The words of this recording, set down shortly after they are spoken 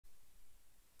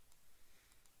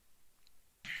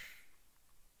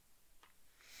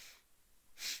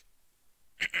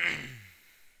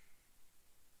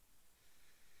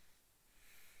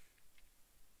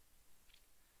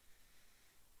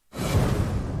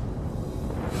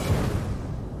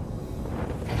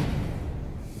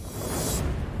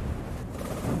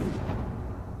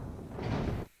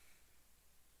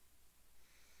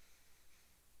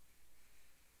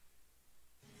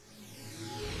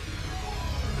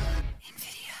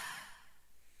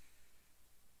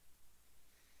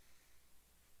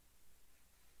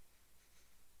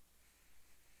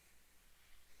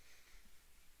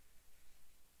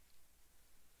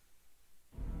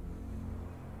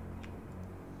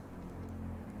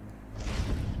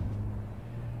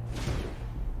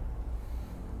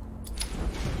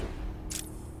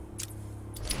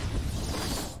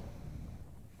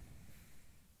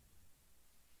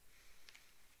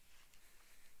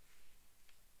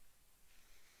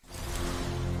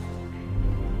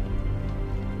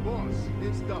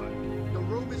It's done. The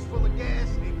room is full of gas,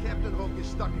 and Captain Hook is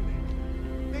stuck in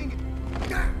there. Dang it!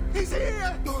 He's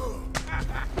here!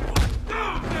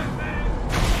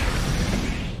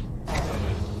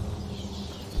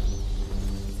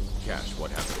 Cash,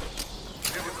 what happened?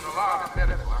 There was an alarm at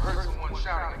medical. I heard someone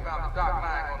shouting and found the doc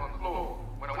lying on the floor.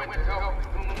 When I went to help him, the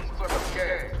room was full of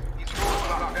gas. He's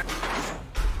locked.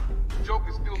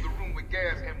 Joker's filled the room with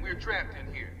gas, and we're trapped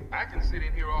in here. I can sit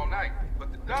in here all night,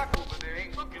 but the doc over there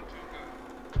ain't looking too good.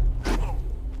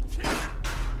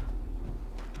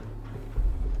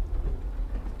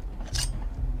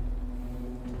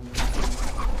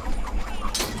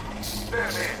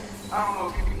 Batman, I don't know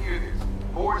if you can hear this.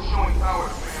 Board showing power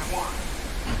to man 1.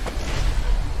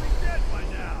 He's dead by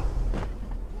now.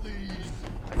 Please,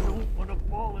 I don't want to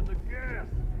fall in the gas.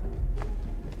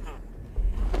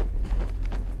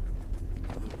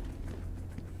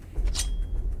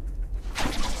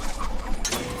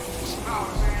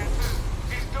 Power man 2.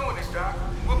 He's doing it, Doc.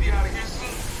 We'll be out of here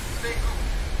soon. Stay cool.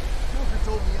 Joker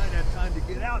told me I'd have time to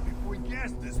get out before he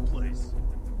gassed this place.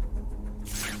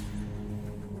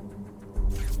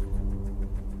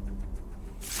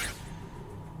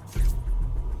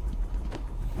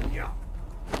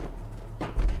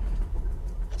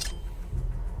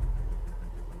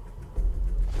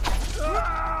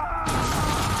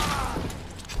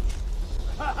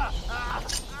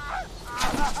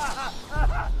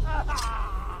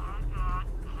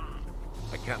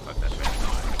 I can't let that man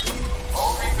die.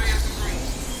 All 3 players agree.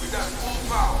 We got full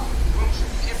power. The room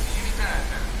should be empty any time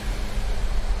now.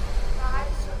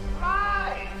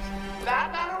 Surprise!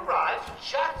 Batman arrives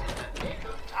just in the nick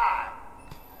of time.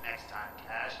 Next time,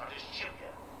 Cash, I'll just shoot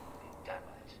you. Be done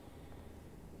with it.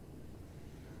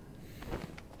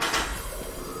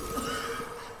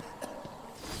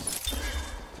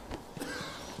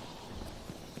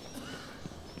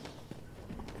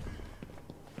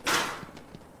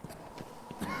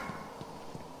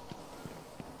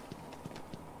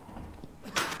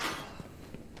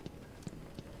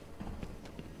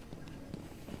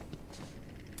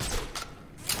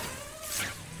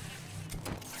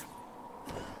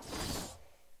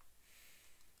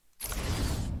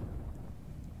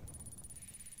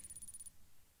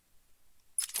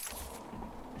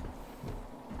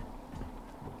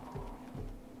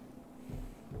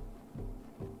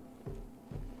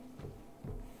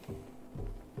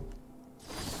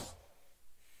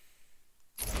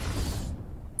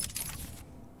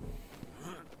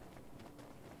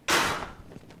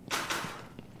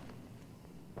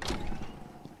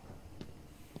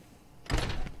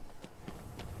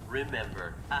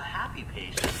 Remember, a happy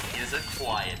patient is a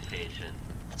quiet patient.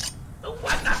 Oh,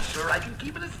 I'm not sure I can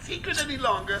keep it a secret any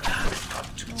longer. I've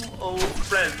got 2 old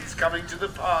friends coming to the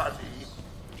party.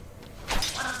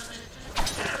 One of them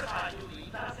is terrified to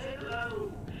leave us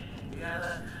alone. The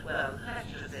other, well, let's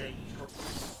just say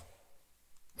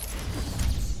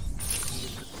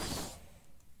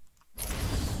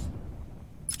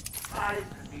I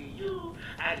see you,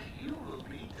 and you will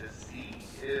be to see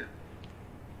him.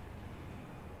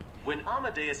 When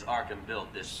Amadeus Arkham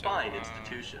built this fine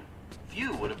institution,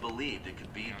 few would have believed it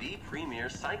could be the premier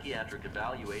psychiatric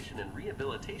evaluation and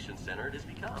rehabilitation center it has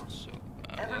become.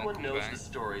 Everyone knows the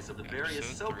stories of the various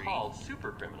so-called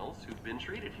super criminals who've been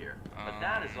treated here, but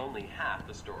that is only half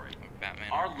the story.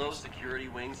 Our low security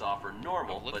wings offer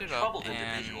normal but troubled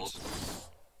individuals.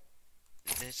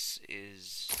 This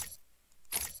is...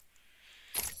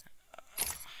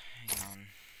 hang on.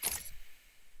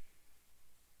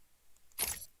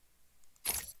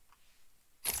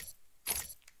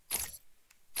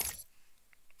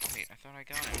 Wait, I thought I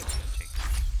got it.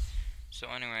 So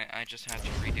anyway, I just had to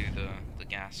redo the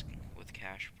gas with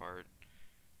cash part.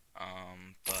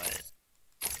 But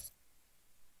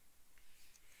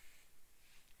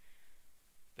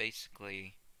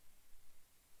basically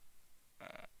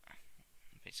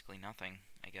nothing,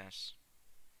 I guess.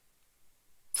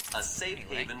 A safe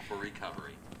haven for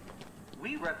recovery.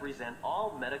 We represent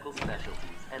all medical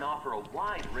specialties and offer a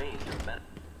wide range of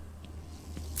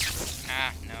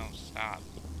Ah, no, stop.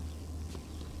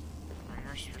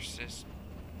 Rumors persist.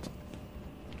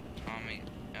 Tommy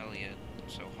Elliot,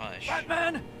 so hush.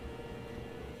 Batman!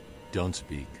 Don't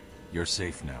speak. You're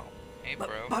safe now. Hey, bro.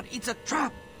 But it's a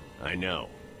trap! I know.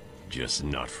 Just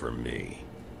not for me.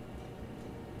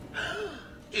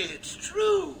 It's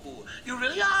true. You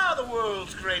really are the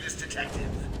world's greatest detective.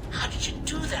 How did you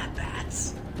do that,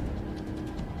 Bats?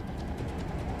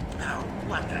 Oh,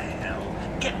 what the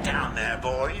hell? Get down there,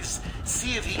 boys.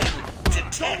 See if he can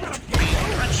detect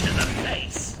being punched in the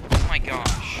face. Oh my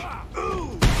gosh.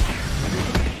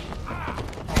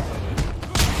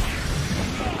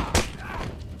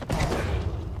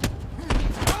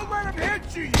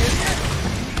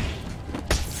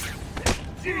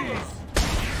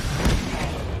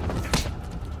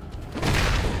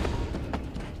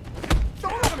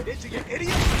 Into you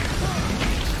idiot!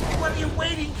 What are you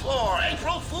waiting for?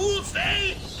 April Fool's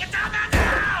Day? Get down there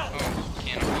now! Oh,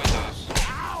 can't avoid those.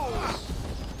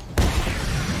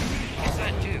 What does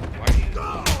that do? Why are you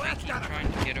keep trying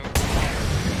to get over there?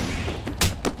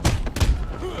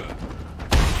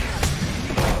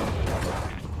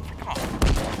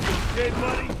 Hey,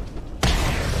 buddy.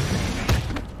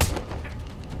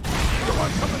 You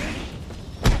want some of this?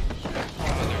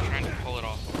 Oh, they're trying to pull it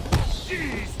off.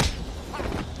 Jeez.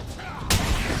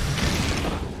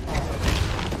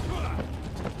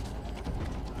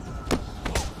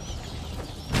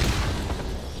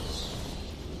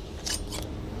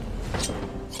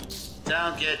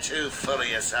 Don't get too full of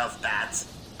yourself, Bats.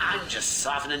 I'm just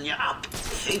softening you up.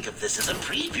 Think of this as a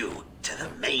preview to the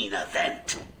main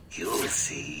event. You'll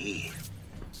see.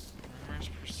 Rumors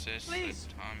persist Please,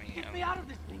 that Tommy get me out of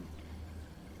this thing.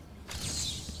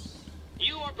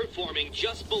 You are performing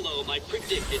just below my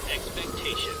predicted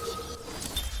expectations.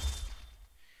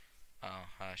 Oh,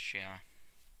 hush, yeah.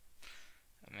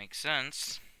 That makes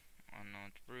sense.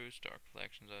 Unknown to Bruce, dark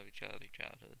reflections of each other,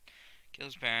 childhood.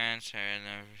 Kills parents, and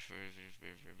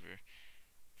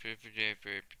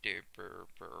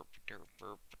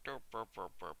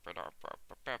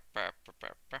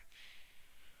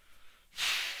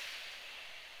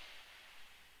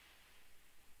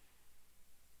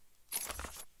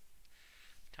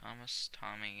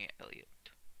Tommy Elliott.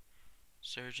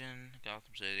 Surgeon,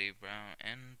 Gotham City, Brown,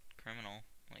 and criminal.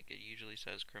 Like it usually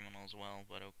says criminal as well,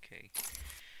 but okay.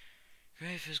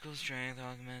 Great physical strength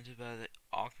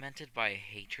augmented by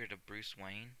hatred of Bruce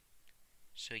Wayne.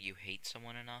 So you hate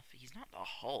someone enough? He's not the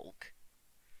Hulk.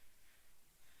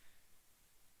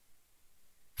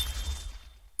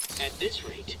 At this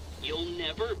rate, you'll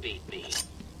never beat me.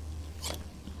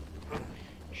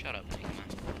 Shut up, Nigma.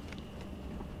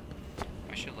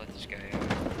 I should let this guy out.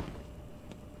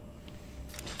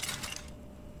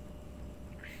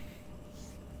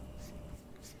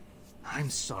 I'm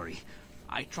sorry.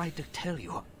 I tried to tell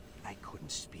you. I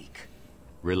couldn't speak.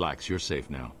 Relax, you're safe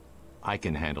now. I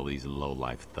can handle these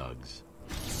low-life thugs.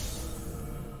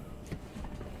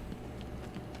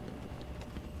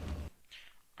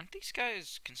 Aren't these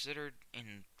guys considered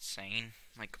insane?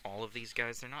 Like, all of these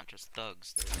guys? They're not just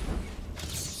thugs. They're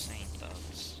insane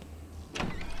thugs.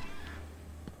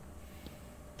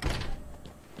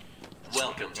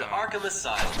 Welcome to Arkham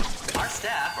Asylum. Our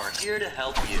staff are here to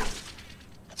help you.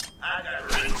 I got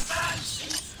ringside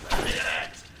seats for the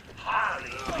event.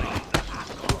 Harley,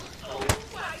 oh,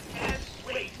 I can't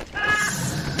wait.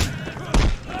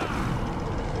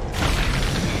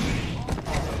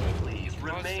 Please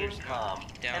remain calm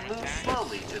and move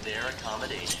slowly to their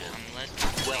accommodation.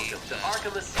 Welcome to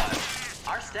Arkham Asylum.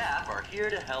 Our staff are here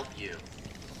to help you.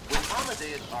 When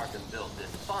Amadeus Arkham built this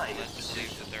fine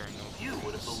institution, few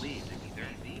would have believed it could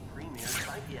be the premier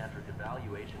psychiatric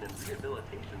evaluation and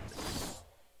rehabilitation center.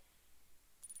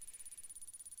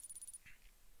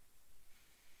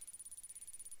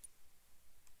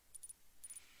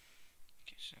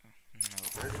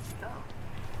 Where did it come?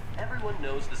 Everyone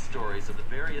knows the stories of the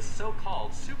various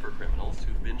so-called super criminals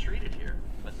who've been treated here,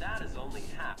 but that is only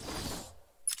half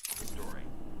the story.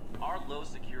 Our low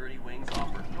security wings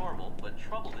offer normal but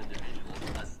troubled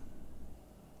individuals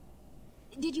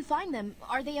a... Did you find them?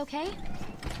 Are they okay?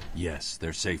 Yes,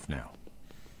 they're safe now.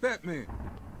 Batman,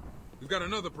 we've got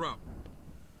another problem.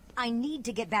 I need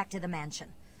to get back to the mansion.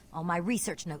 All my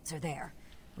research notes are there.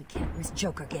 We can't risk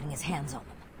Joker getting his hands on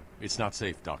them. It's not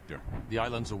safe, Doctor. The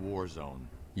island's a war zone.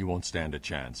 You won't stand a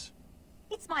chance.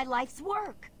 It's my life's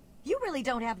work. You really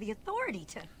don't have the authority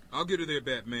to... I'll get her there,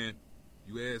 Batman.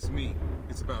 You ask me,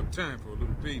 it's about time for a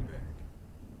little payback.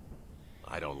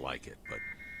 I don't like it, but...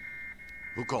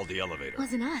 Who called the elevator?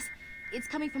 Wasn't us. It's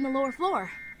coming from the lower floor.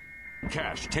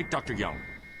 Cash, take Dr. Young.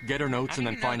 Get her notes and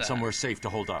then find somewhere safe to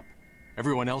hold up.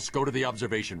 Everyone else, go to the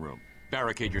observation room.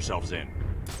 Barricade yourselves in.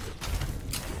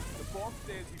 The boss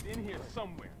says he's in here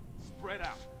somewhere. Spread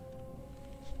out.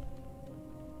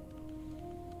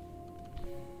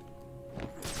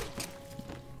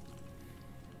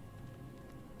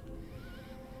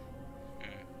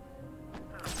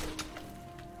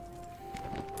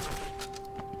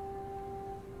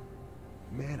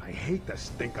 Man, I hate the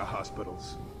stinker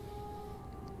hospitals.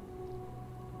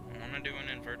 I want to do an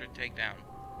inverted takedown.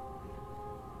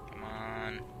 Come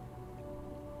on.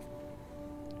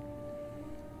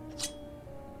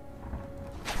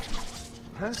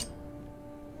 Huh?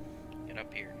 Get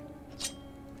up here.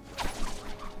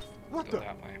 What Go the?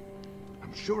 that way.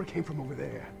 I'm sure it came from over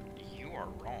there. You are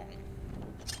wrong.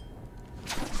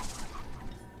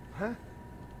 Huh?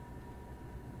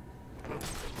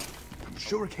 I'm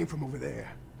sure it came from over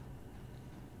there.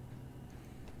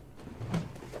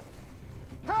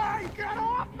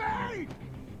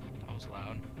 That was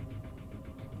loud.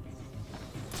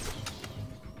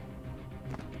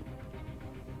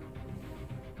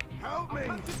 Help me!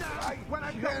 When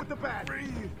I'm done with the bat!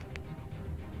 Breathe!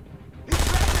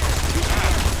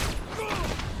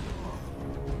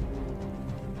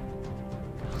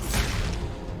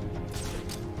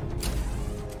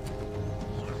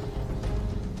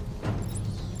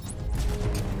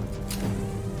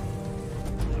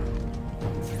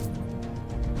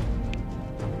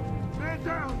 Man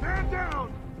down! Man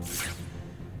down!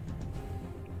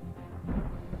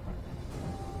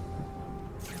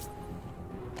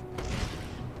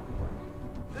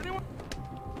 Anyone?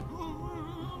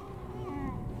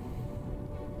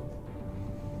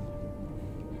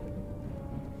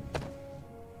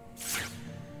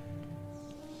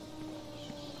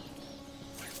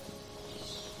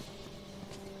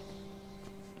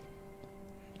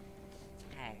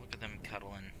 Oh, look at them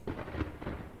cuddling.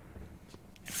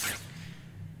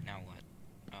 Now what?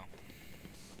 Oh.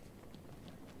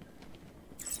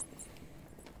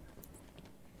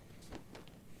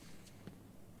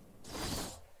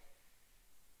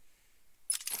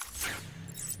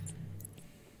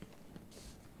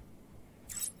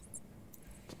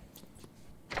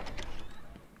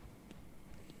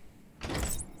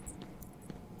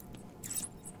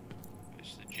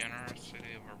 Is the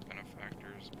generosity of our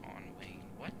benefactors on wane?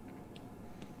 What?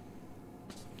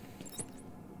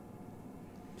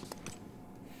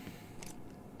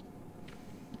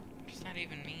 What does that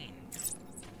even mean?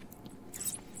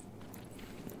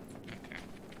 Okay.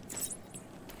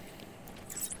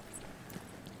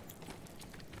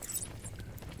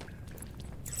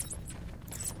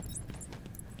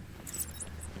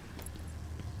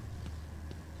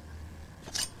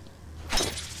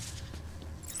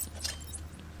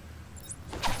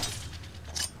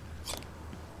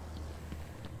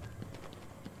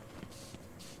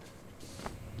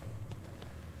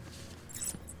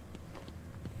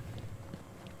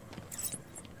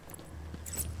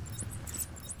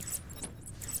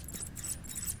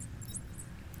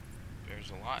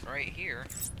 There's a lot right here.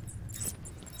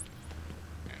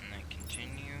 And they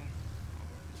continue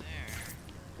over there.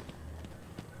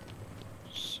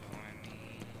 So I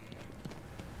mean...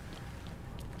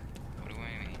 What do I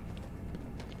mean?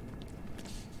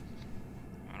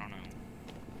 I don't know.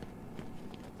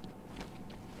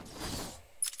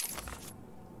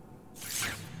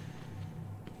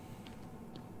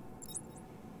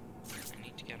 I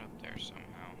need to get up there somehow.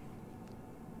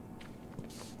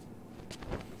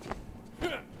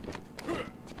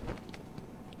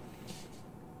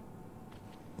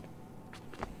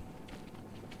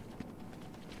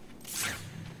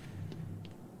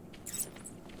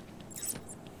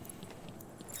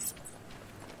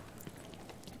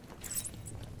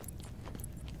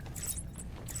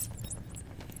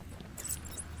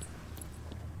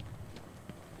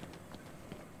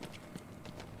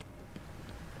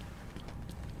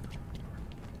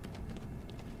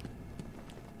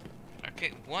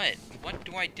 Okay, what? What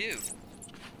do I do?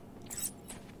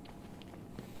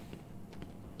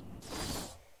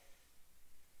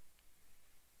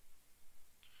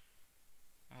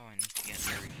 Oh, I need to get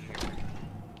through here.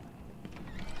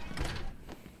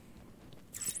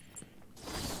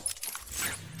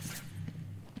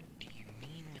 What do you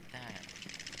mean with that?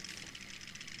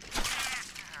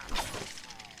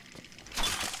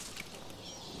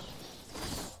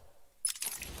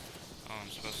 Oh, I'm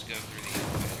supposed to go through the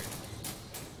elevator.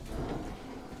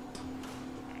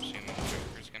 I'm assuming the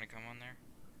Joker's gonna come on there.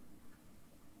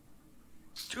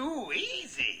 Too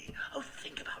easy. Oh,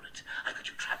 think about it. I've got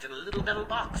you trapped in a little metal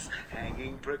box,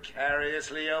 hanging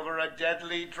precariously over a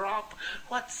deadly drop.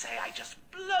 What say I just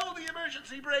blow the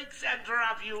emergency brakes and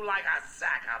drop you like a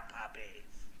sack of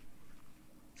puppies?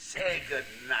 Say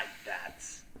goodnight,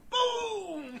 Bats.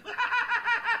 Boom!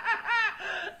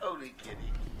 Only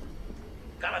kidding.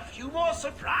 Got a few more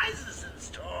surprises in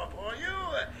store for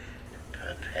you.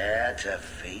 Prepare to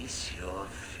face your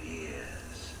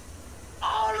fears.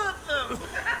 All of them!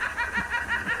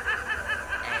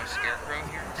 Scarecrow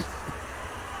here?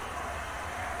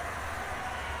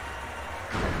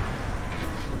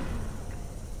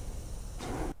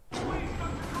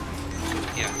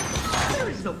 Yeah. There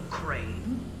is no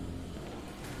crane.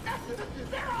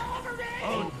 They're all over me!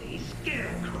 Only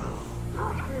Scarecrow.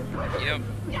 Yep.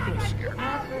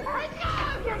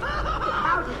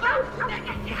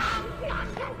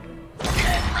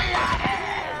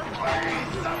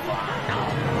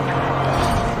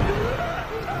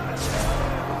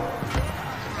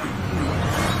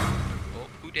 Oh,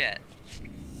 who dat?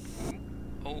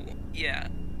 Oh, yeah.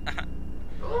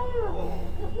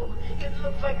 It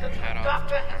looks like the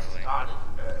doctor has started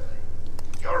early.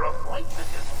 appointment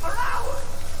is for hours.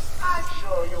 I'm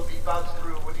sure you'll be buzzed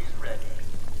through when he's ready.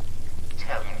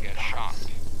 Tell me, get shocked.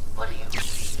 What are you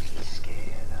really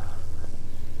scared of?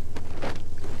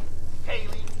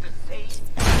 Failing to save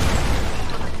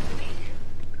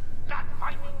not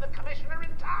finding the commissioner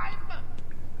in time?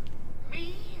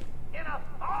 Me in a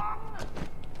thong?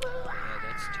 Yeah,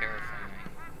 that's terrifying.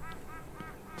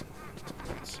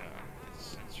 It's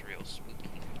real spooky.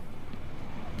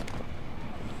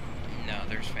 No,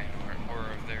 there's fan art, or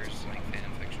if there's like fan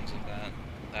fictions of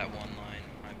that one line.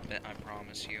 I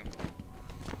promise you.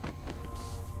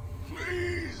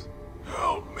 Please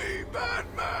help me,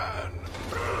 Batman!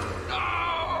 No!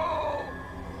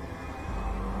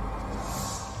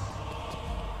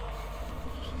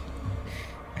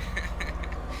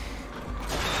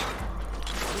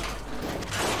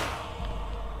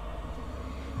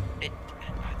 I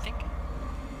think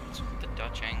it's with the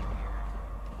Dutch angle here.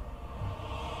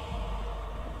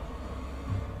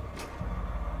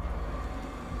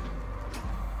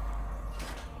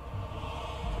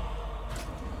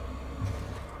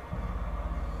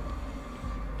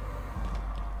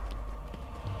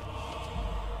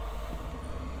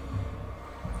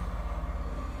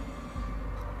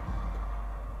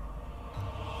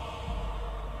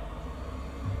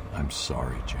 I'm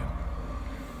sorry, Jim.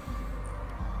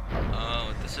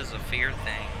 Oh, this is a fear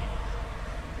thing.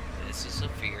 This is a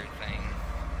fear thing.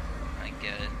 I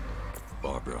get it.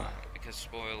 Barbara. Because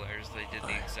spoilers, they did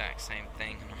the exact same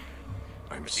thing.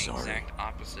 I'm the sorry. exact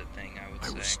opposite thing, I would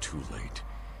say. I was too late.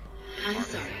 I'm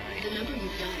sorry. The number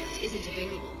you've dialed isn't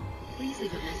available. Please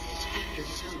leave a message after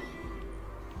the tone.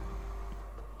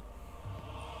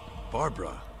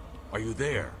 Barbara, are you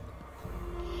there?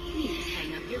 Please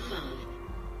hang up your phone.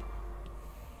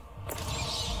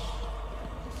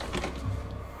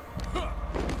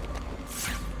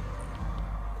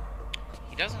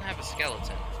 He doesn't have a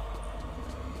skeleton.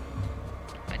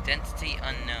 Identity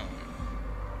unknown.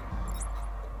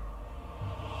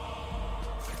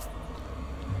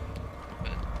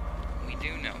 But we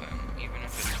do know him, even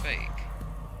if it's fake.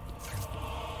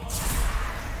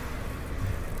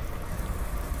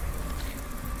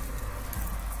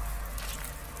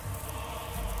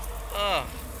 Ugh.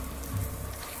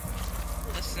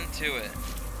 Listen to it.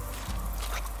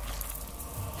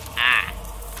 Ah.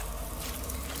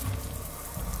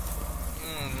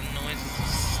 The noises of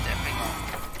stepping.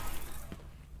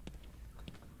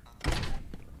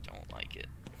 Don't like it.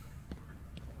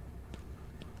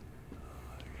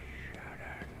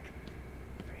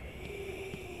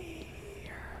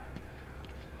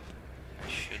 I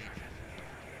shouldn't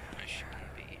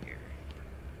be here.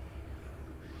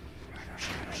 You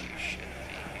shouldn't be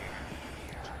here.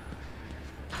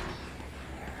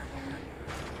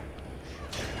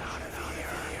 Get out of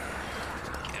here.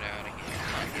 Get out of here.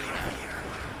 I'm not getting out of here.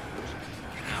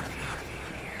 Get out of here.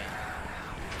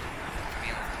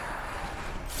 No.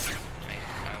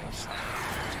 I will slam it.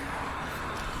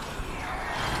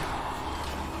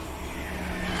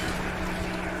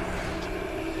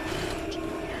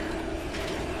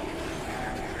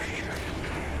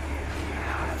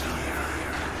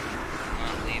 I'm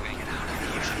not leaving.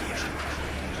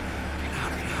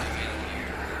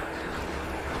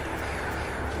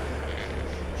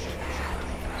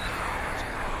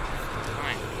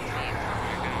 Fine, leave. Oh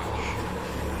my gosh.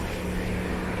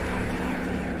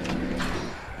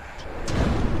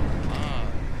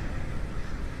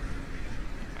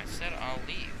 I said I'll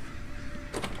leave.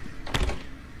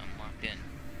 I'm locked in.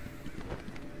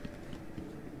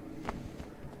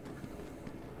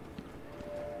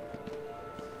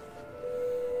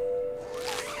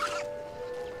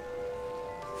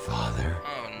 Father?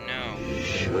 Oh no. You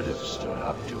should have stood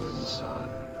up to him, son.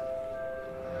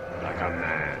 Like a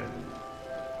man.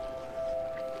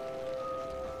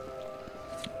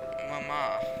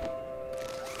 Mama.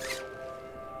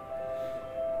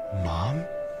 Mom?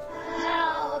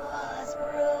 Help us,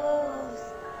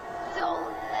 Bruce!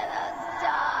 Don't let us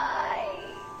die!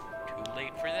 Too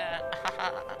late for that.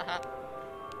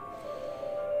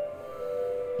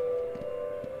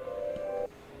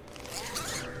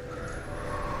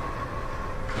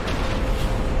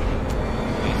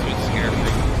 That's what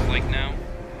Scarecrow looks like now.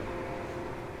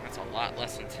 That's a lot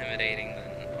less intimidating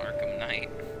than Arkham Knight.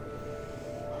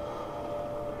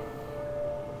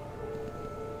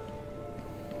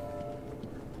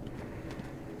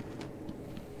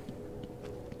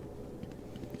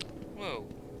 Whoa.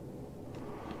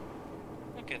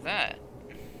 Look at that.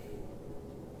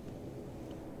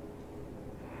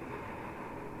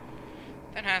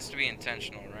 That has to be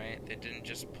intentional, right? They didn't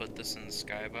just put this in the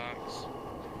skybox.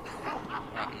 Oh,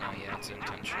 no, yeah, it's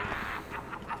intentional.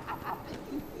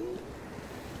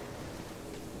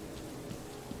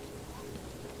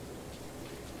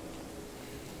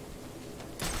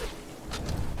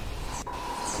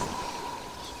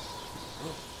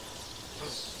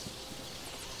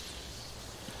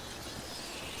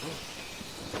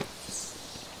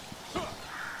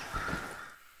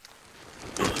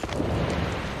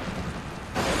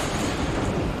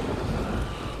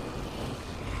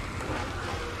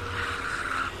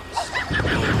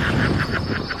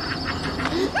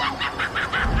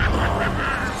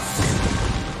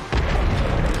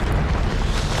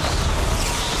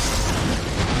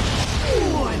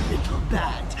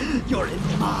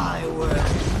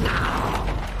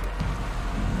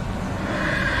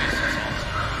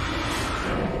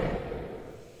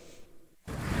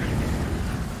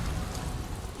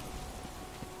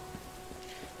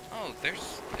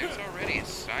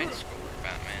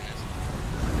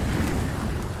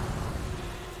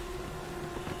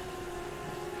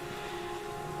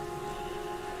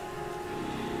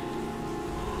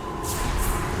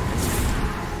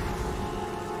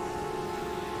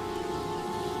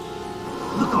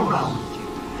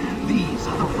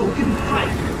 are the broken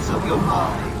fragments of your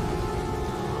mind.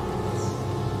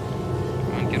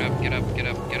 Come on, get up, get up, get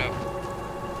up, get up.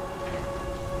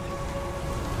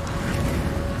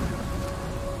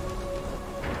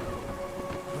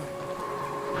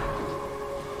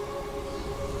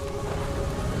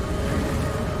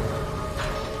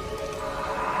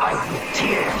 I will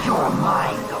tear your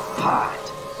mind apart.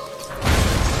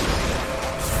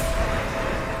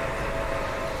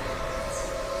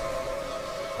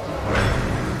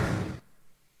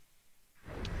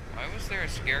 Why was there a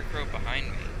scarecrow behind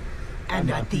me? And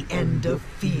at the end of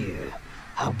fear,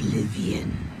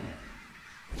 oblivion.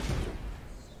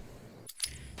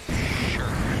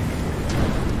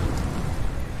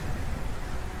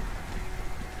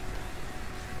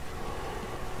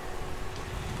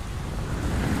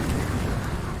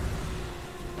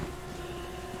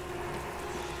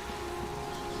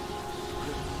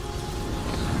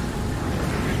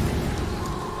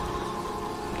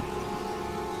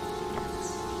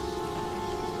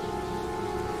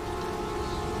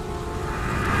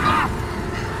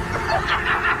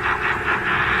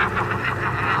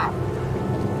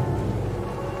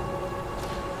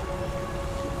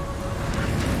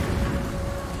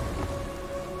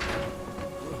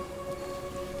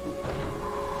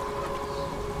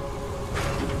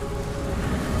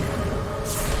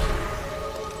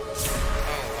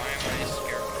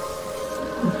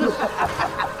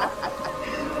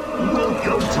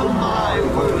 Welcome to my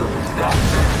world,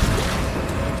 Batman.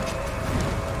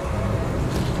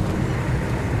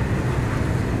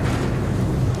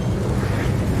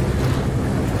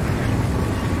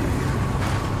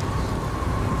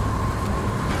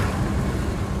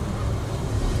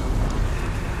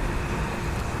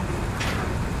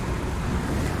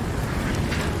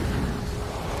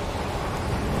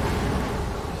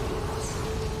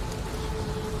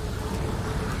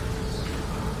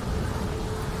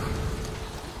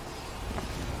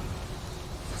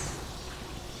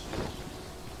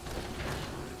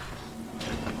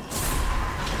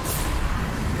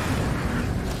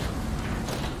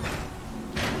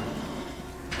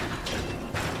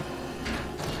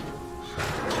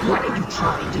 What are you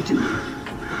trying to do?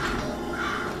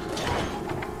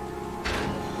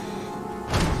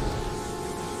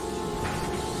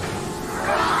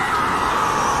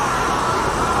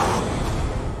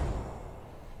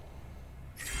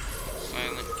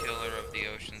 Silent killer of the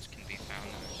oceans can be found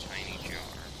in a tiny jar.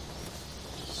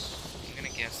 I'm gonna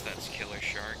guess that's Killer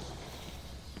Shark.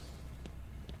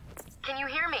 Can you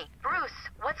hear me? Bruce,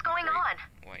 what's going on?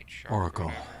 White Shark.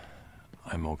 Oracle,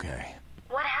 I'm okay.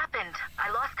 What happened? I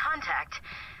lost contact.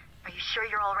 Are you sure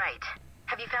you're all right?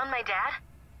 Have you found my dad?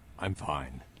 I'm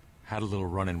fine. Had a little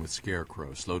run-in with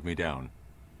Scarecrow, slowed me down.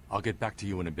 I'll get back to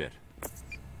you in a bit.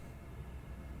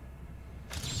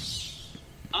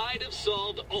 I'd have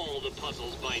solved all the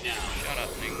puzzles by now. Shut up,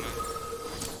 Nigma.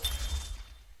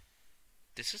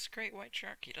 This is Great White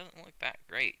Shark. He doesn't look that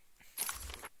great.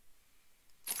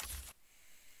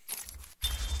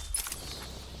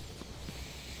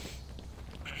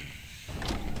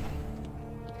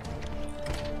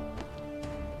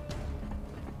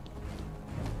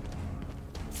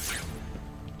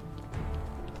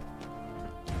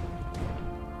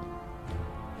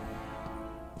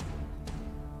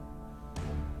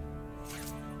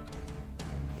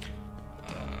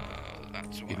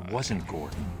 It wasn't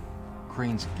Gordon.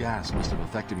 Crane's gas must have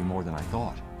affected me more than I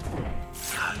thought.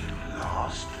 Are you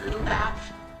lost, little bat?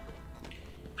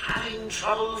 Having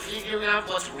trouble figuring out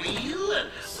what's real and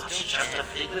what's just a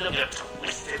figment of your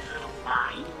twisted little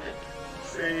mind?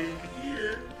 Same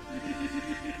here.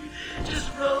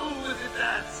 Just roll with it,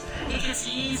 bats. It gets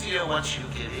easier once you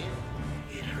get in.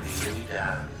 It really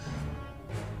does.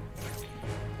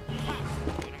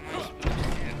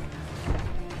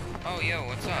 Oh, yo,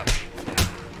 what's up?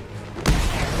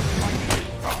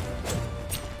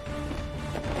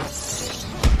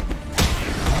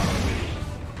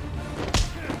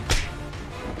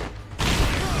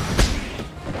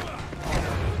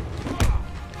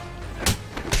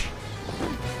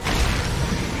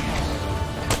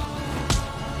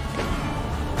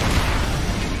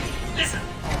 Listen,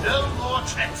 no more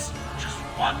tricks. Just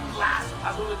one last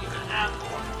puzzle and you can have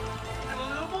one. And a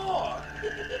little more.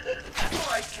 Oh,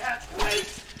 I can't wait.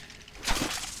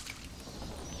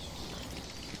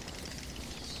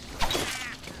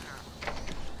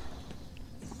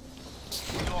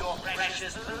 Your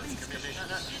precious police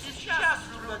commissioner is just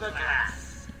through the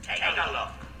glass. Take a look.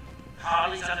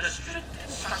 Harley's under strict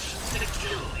instructions to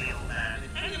kill the old man.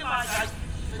 If any of my guys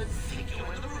even think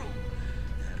you're in the room,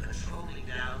 they're patrolling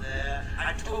down there.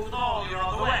 I told them all you're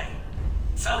on the way.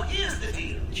 So here's the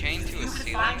deal. Chained to a you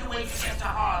ceiling? can find a way to get to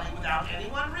Harley without any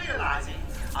anyone realizing,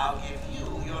 I'll give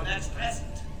you your next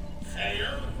present.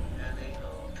 Fail, and the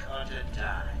old Carter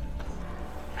dies.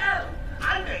 Hell,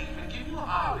 I may even give you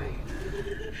Harley.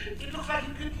 It looks like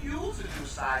you could use a new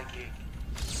sidekick.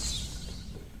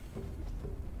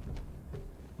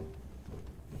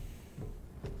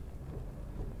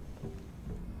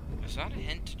 Is that a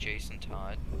hint to Jason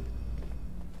Todd?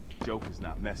 Joker's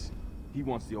not messing. He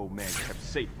wants the old man kept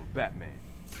safe from Batman.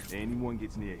 If anyone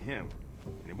gets near him,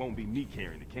 and it won't be me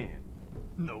carrying the can.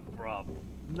 No problem.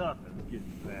 Nothing's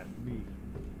getting past me.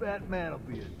 Batman will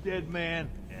be a dead man,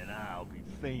 and I'll be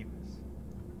famous.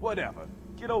 Whatever.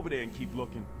 Get over there and keep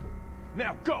looking.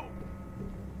 Now go!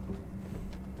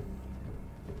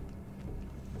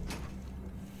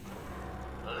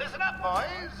 Listen up,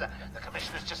 boys. The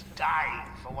commissioner's just dying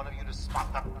for one of you to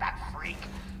spot the Bat Freak.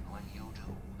 When you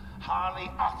do, Harley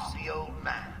offs the old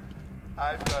man.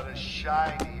 I've got a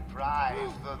shiny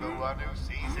prize for the one who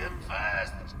sees him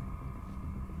first.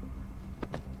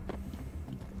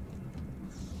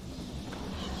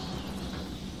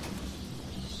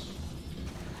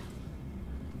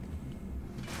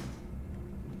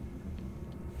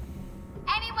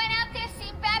 Anyone out there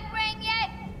seen Batbrain yet?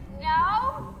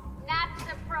 No? Not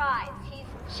surprised. He's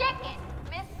chicken.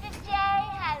 Mr. J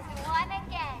has won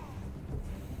again.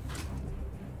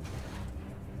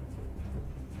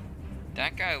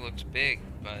 That guy looks big,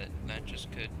 but that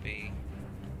just could be...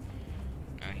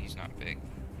 No, he's not big.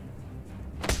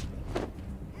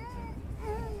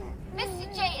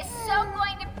 Mr. J is so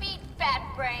going to beat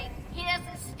Batbrain, he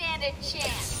doesn't stand a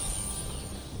chance.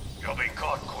 You'll be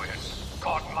caught, Quinn.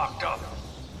 Caught and locked up.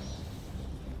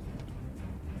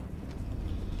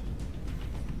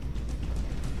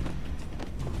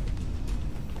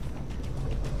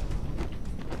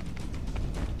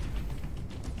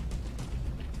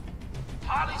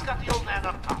 Harley's got the old man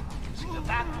up top. See the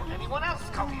Bat or anyone else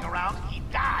skulking around, he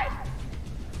died.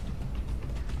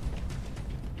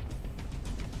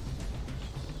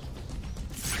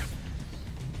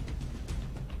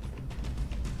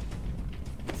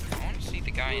 I want to see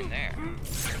the guy in there.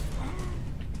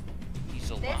 He's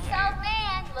alive. This old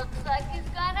man looks like he's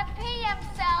gonna pee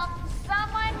himself.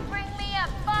 Someone bring me a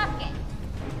bucket.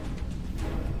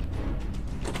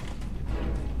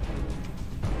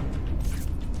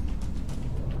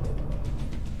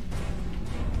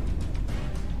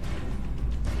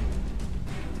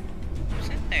 Who's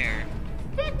in there?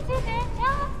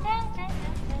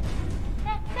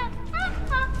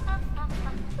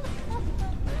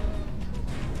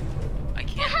 I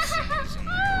can't see who's in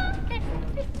there.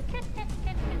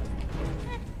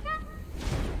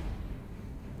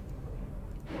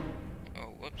 Oh,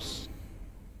 whoops.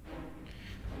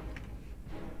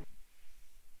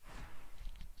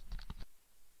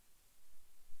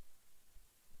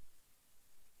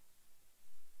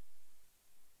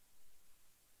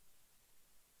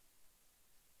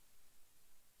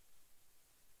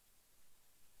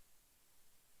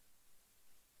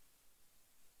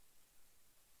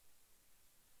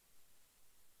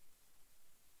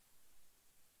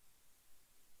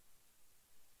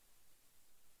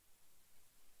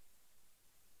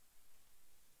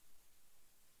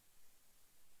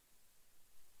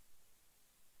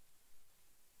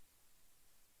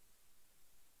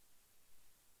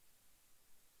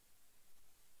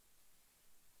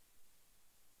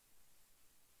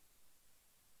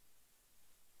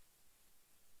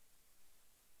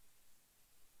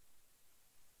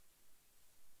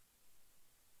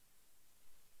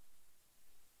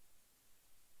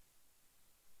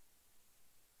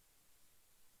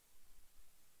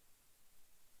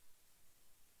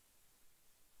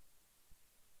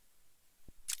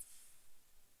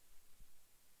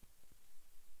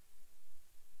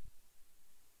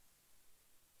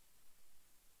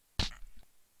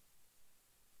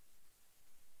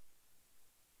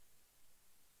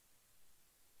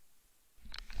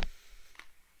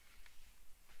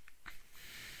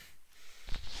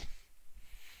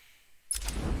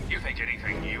 You think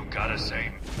anything you gotta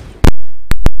say?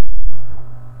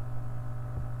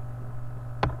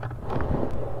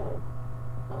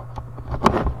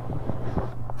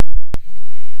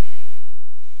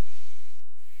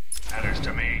 Matters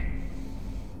to me.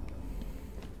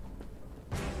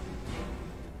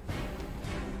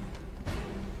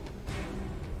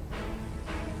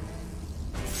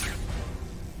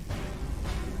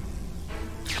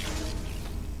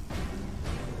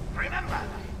 Remember,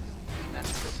 that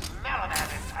smell a man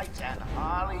in tights and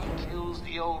Harley kills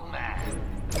the old man.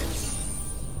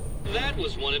 That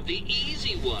was one of the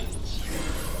easy ones.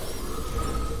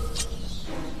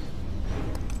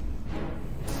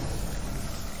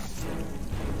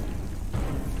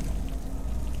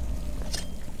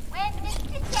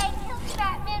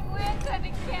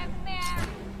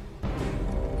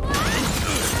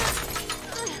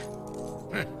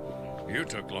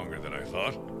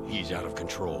 What? He's out of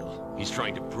control. He's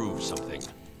trying to prove something.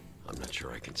 I'm not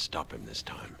sure I can stop him this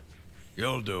time.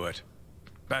 You'll do it.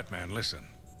 Batman, listen.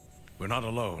 We're not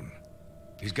alone.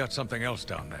 He's got something else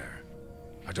down there.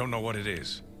 I don't know what it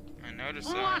is. I noticed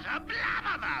What that. a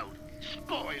blabbermouth!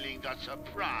 Spoiling the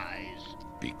surprise.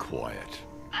 Be quiet.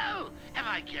 Oh, am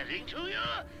I getting to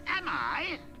you? Am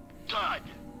I? Good.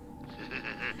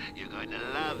 You're going to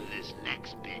love this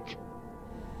next bit.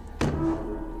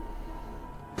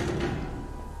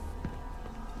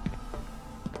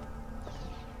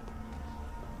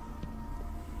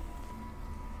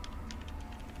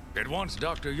 It wants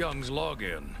Dr. Young's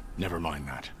login. Never mind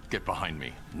that. Get behind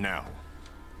me, now.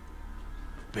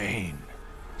 Bane.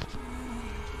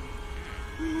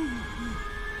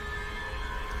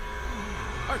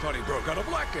 I thought he broke out of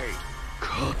Blackgate.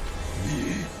 Cut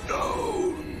me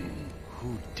down.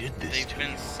 Who did this? They've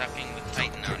been sucking the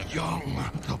Titan out of him. Young,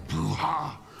 the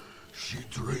Bruja. She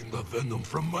drained the venom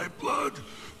from my blood.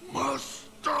 Must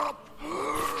stop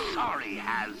her. Sorry,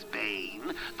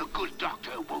 Has-Bane. The good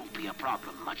doctor won't be a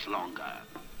problem much longer.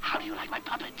 How do you like my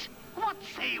puppet? What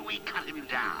say we cut him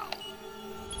down?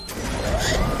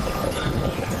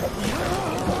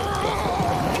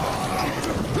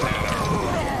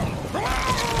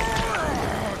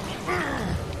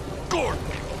 Gordon,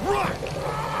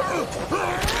 run!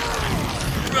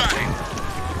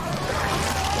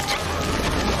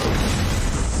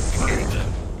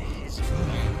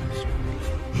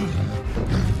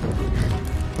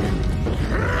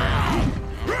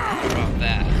 About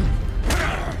that.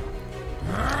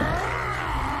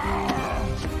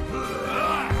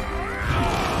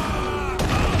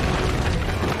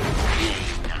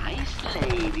 Nice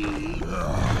lady.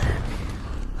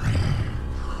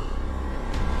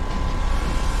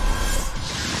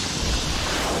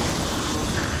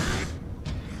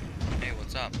 Hey,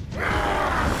 what's up?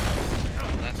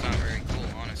 That's not very cool,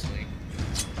 honestly.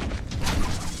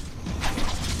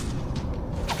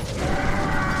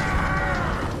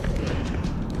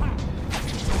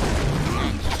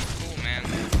 Cool, man.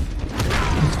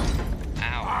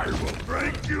 Ow. I will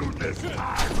break you this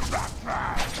time,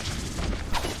 Batman!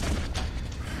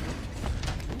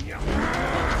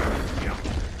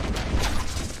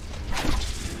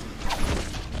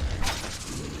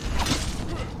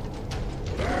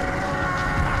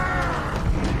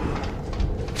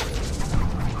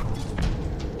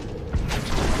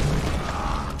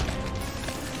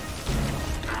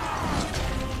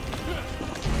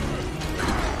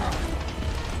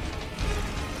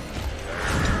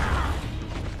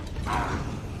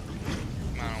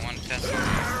 Come on, I want to test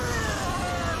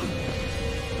it.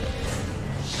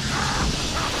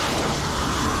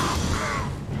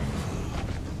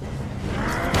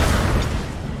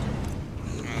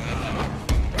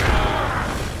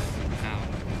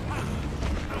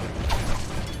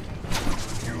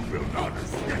 You will not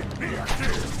escape me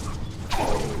again!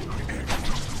 Oh,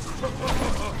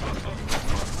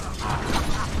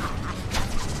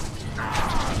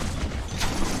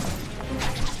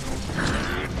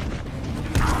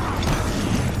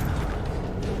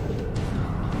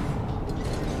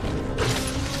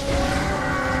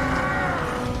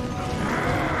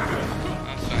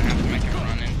 So I have to make it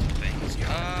run into things.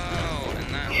 Oh, and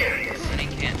that and he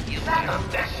can't heal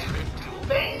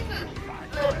it.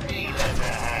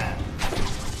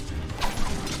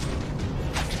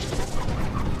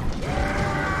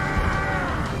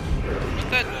 What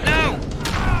the? No!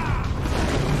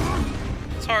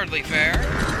 It's hardly fair.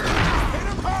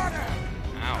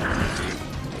 Ow.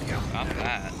 Got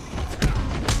that.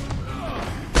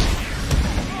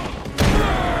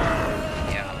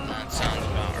 Yeah, that sounds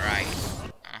about right.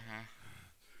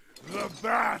 the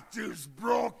bat is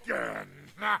broken!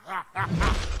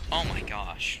 Oh my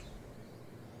gosh.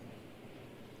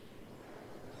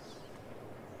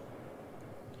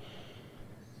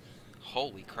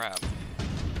 Holy crap.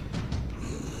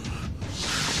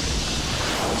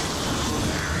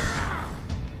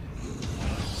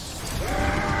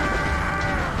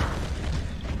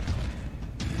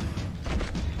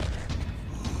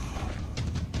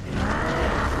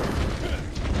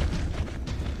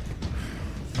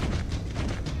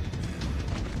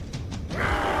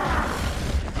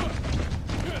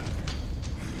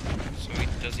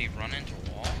 Does he run into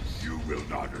walls? You will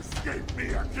not escape me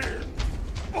again!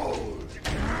 Oh.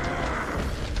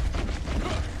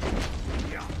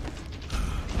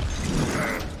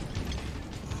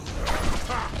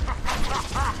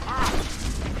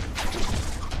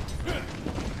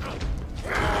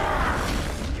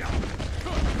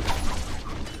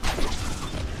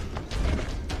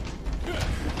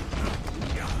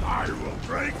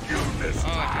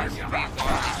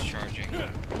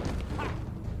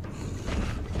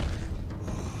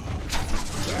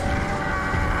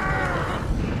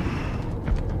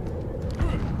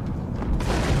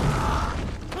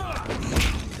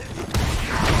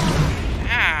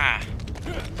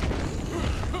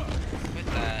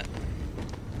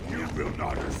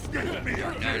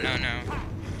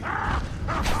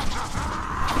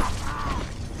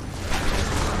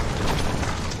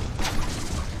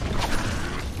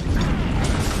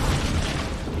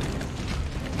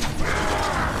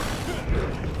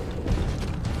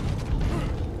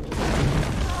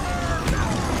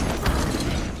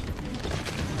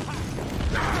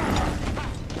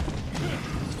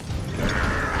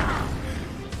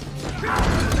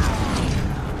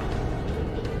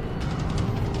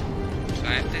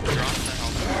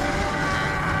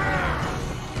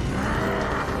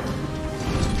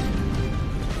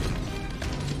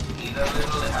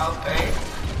 Bane?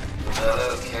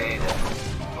 Well, okay then.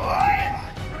 Boy!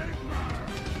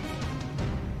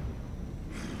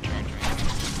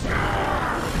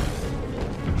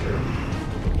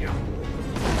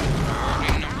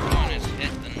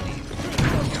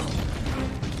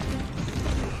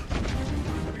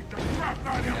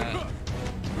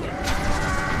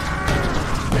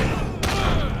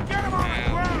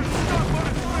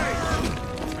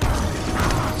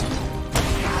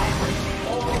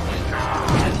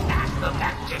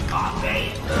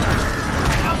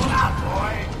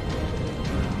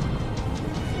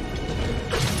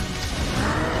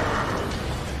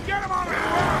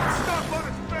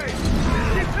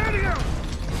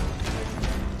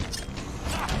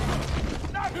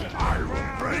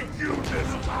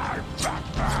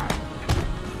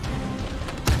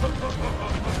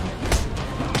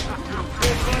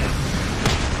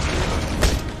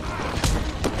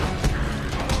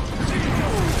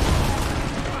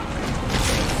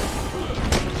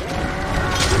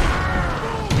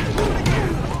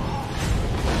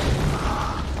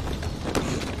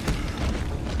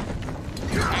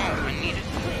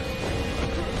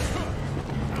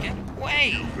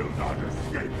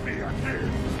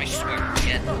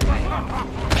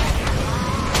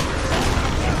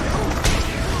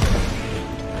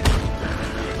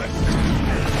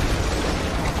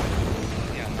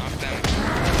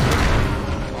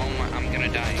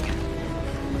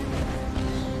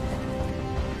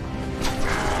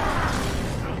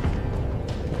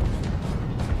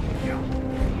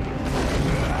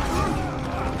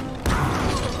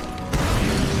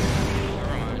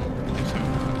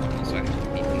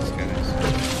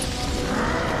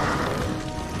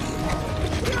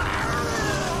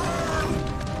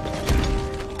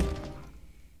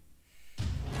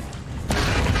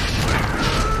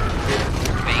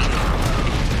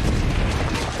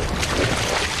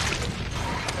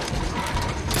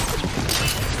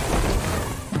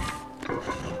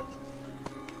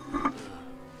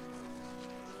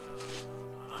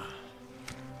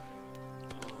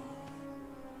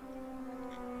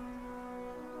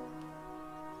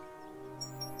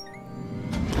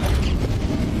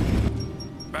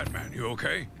 You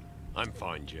okay? I'm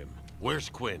fine, Jim. Where's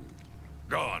Quinn?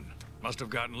 Gone. Must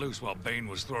have gotten loose while Bane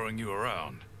was throwing you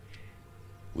around.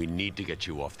 We need to get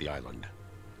you off the island.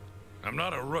 I'm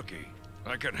not a rookie.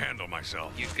 I can handle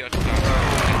myself. You've got to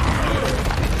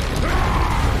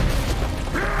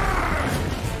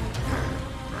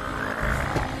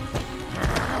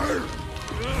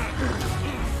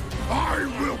I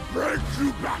will break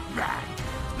you, Batman!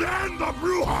 Then the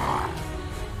Bruja!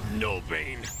 No,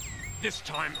 Bane. This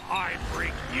time I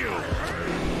break you!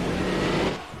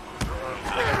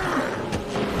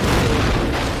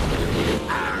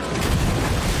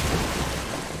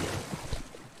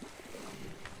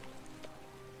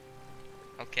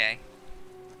 Okay.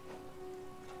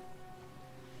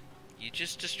 You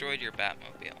just destroyed your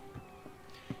Batmobile.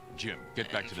 Jim,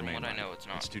 get back to the main line. line. I know it's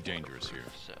not. It's too dangerous here.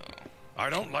 So. I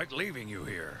don't like leaving you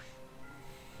here.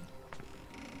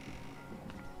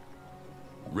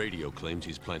 Radio claims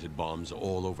he's planted bombs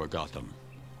all over Gotham.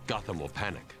 Gotham will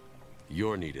panic.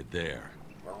 You're needed there.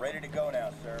 We're ready to go now,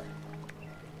 sir.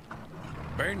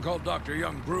 Bane called Dr.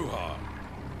 Young Bruja.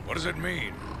 What does it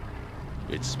mean?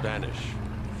 It's Spanish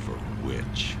for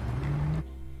witch.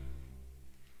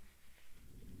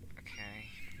 Okay.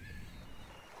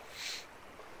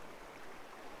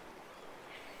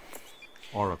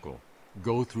 Oracle,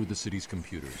 go through the city's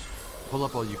computers. Pull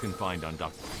up all you can find on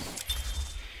Dr.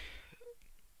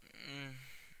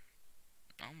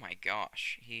 Oh my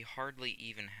gosh, he hardly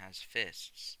even has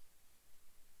fists.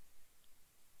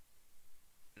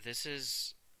 This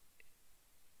is,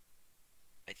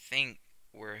 I think,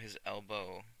 where his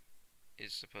elbow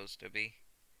is supposed to be.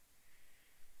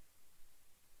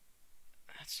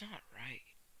 That's not right.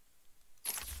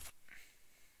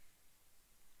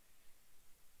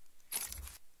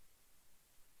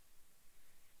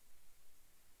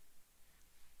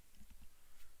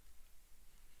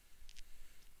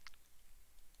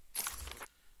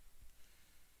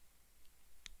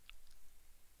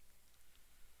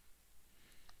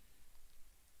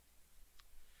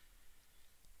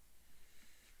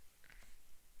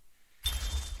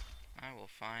 I will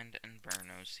find and burn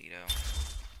Osito.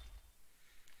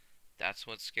 That's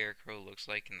what Scarecrow looks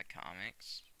like in the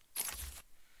comics.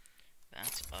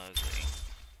 That's ugly.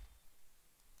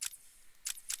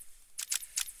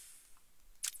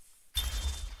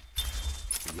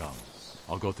 Young,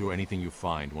 I'll go through anything you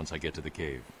find once I get to the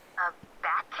cave. A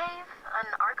bat cave on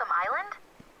Arkham Island?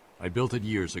 I built it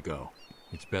years ago.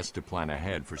 It's best to plan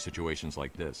ahead for situations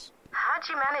like this. How'd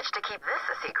you manage to keep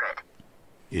this a secret?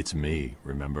 It's me,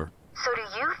 remember? So do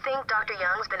you think Dr.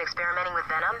 Young's been experimenting with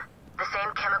venom? The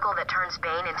same chemical that turns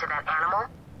Bane into that animal?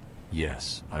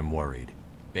 Yes, I'm worried.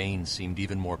 Bane seemed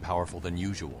even more powerful than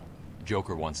usual.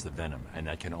 Joker wants the venom, and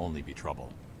that can only be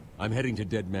trouble. I'm heading to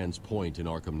Dead Man's Point in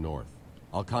Arkham North.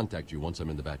 I'll contact you once I'm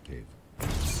in the Batcave.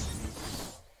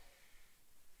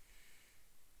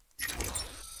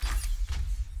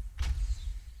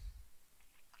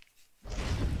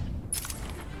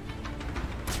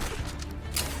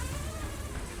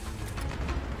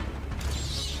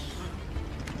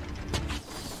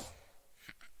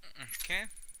 Okay.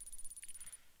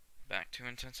 Back to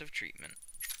intensive treatment.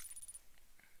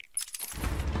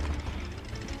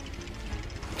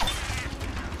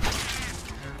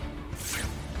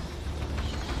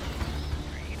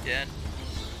 Are you dead?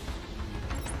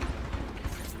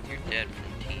 You're dead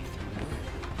from teeth.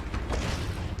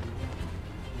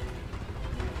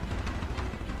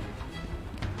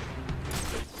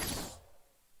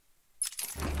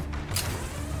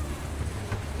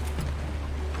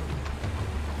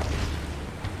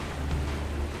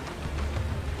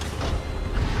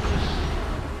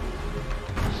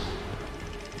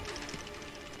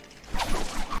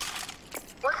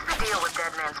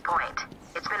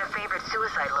 It's been a favorite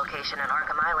suicide location in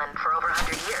Arkham Island for over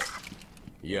 100 years.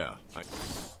 Yeah,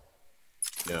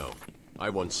 No. I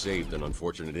once saved an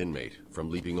unfortunate inmate from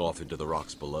leaping off into the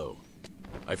rocks below.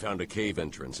 I found a cave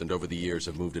entrance and over the years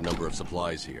have moved a number of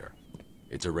supplies here.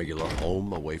 It's a regular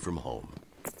home away from home.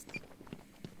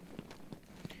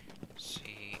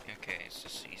 See, okay, it's a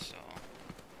seesaw.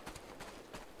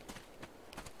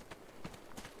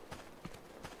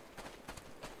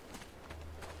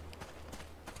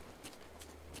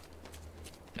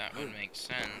 That would make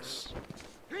sense.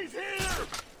 He's here!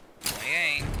 No, he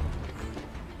ain't.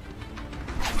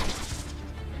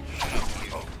 Shut up,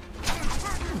 you.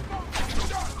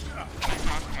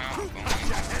 Knock him out,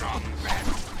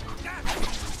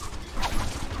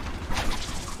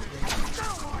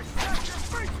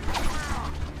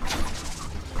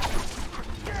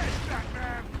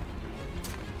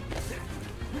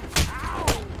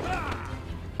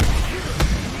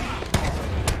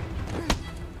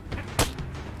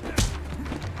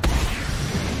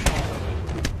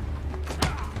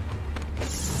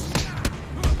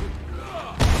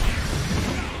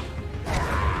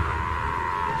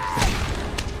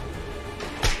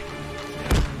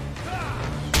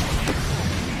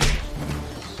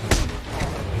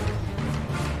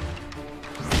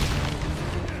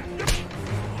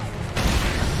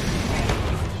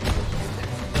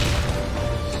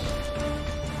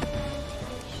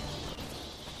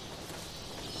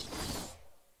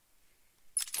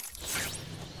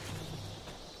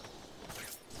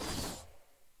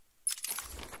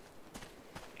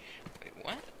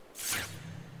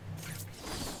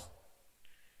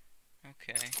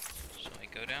 okay, so I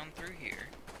go down through here.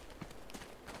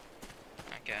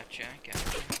 I gotcha.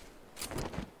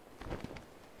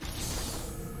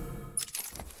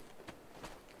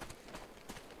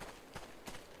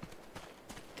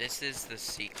 This is the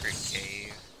secret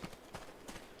cave.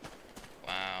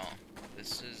 Wow,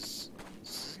 this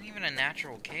isn't even a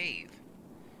natural cave.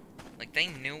 Like, they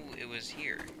knew it was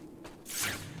here.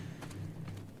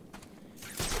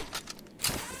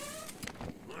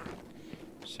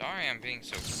 Sorry I'm being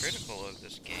so critical of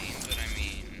this game, but I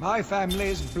mean... My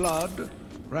family's blood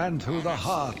ran through the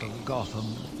heart of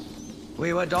Gotham.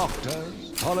 We were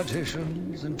doctors,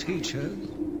 politicians, and teachers.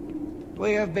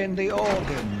 We have been the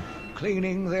organ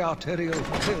cleaning the arterial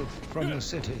filth from the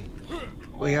city.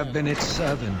 We have been its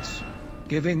servants,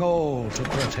 giving all to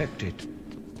protect it.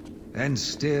 And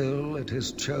still it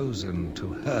has chosen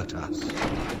to hurt us.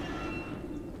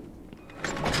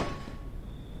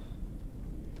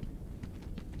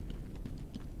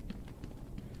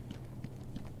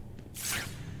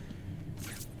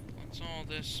 What's all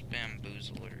this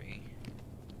bamboozlery?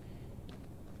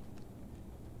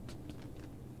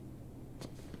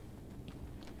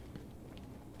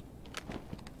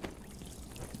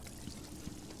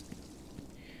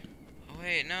 Oh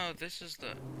wait, no, this is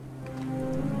the...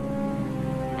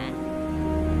 Huh?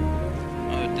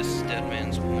 Oh, this is Dead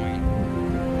Man's Point.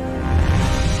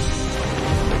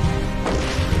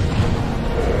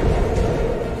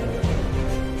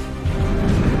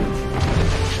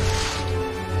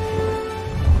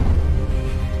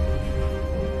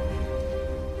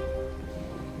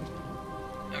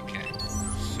 Okay,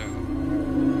 so...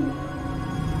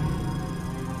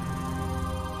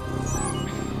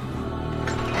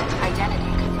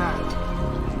 Identity confirmed.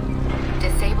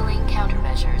 Disabling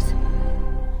countermeasures.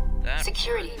 That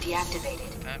Security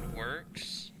deactivated. That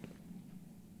works.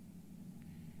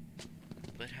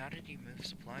 But how did he move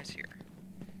supplies here?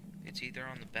 It's either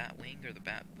on the bat wing or the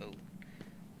bat boat.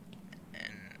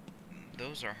 And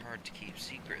those are hard to keep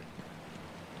secret.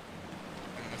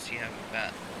 Unless you have a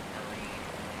bat marine.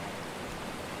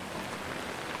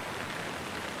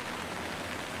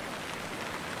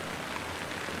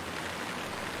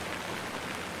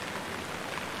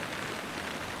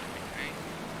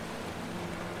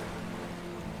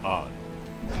 Odd.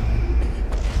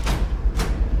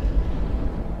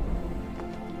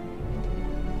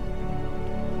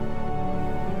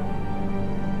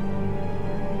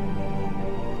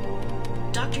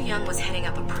 Dr. Young was heading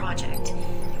up a project.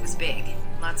 It was big,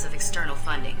 lots of external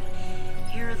funding.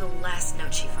 Here are the last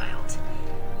notes she filed.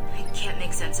 I can't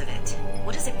make sense of it.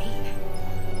 What does it mean?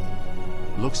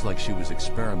 Looks like she was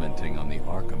experimenting on the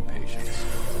Arkham patients.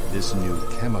 This new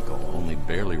chemical only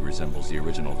barely resembles the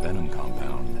original venom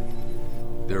compound.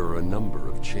 There are a number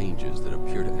of changes that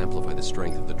appear to amplify the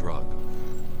strength of the drug.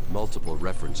 Multiple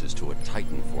references to a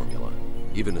Titan formula.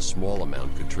 Even a small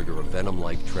amount could trigger a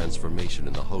venom-like transformation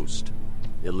in the host,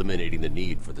 eliminating the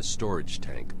need for the storage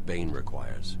tank Bane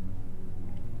requires.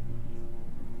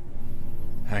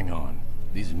 Hang on.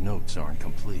 These notes aren't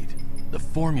complete. The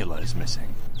formula is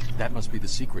missing. That must be the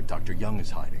secret Dr. Young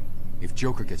is hiding. If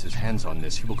Joker gets his hands on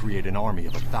this, he will create an army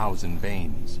of 1,000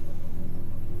 Banes.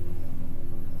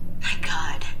 My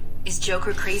God, is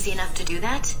Joker crazy enough to do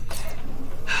that?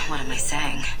 What am I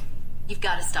saying? You've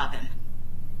got to stop him.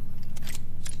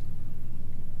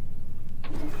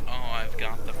 Oh, I've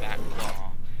got the back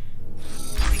claw.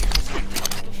 I haven't done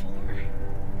this before.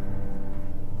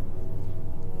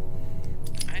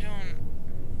 I don't...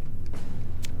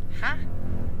 Huh?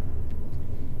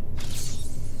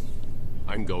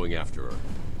 I'm going after her.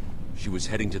 She was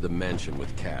heading to the mansion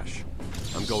with cash.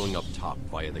 I'm going up top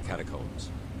via the catacombs.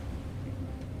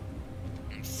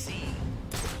 Let's see.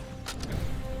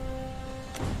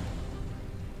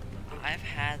 I've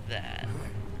had that.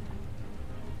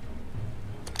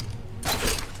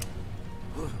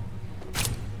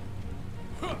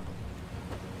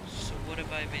 So what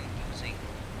have I been using?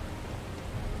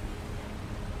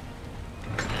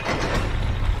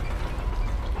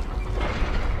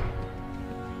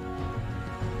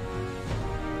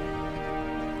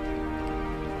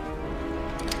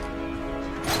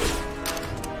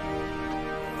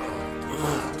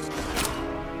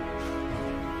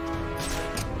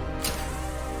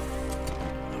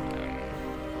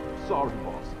 Sorry,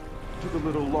 boss. Took a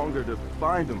little longer to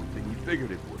find him than you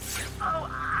figured it would. Oh,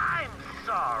 I'm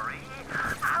sorry.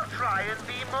 I'll try and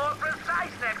be more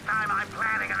precise next time I'm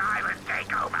planning an island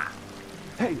takeover.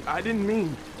 Hey, I didn't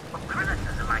mean... What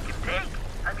criticism I can take?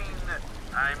 I mean,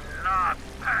 I'm not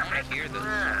perfect.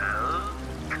 Well,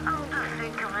 come to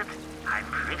think of it, I'm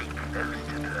pretty close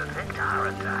to perfect,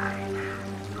 aren't I?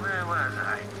 Where was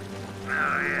I?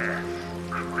 Oh, yes.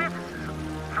 Criticism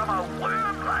from a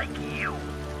worm like you.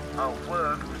 A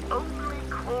worm who's only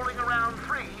crawling around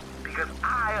free because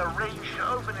I arranged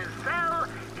to open his cell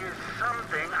is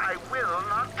something I will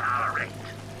not tolerate.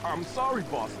 I'm sorry,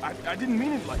 boss. I didn't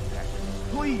mean it like that.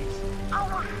 Please. Oh,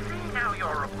 well, see now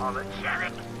you're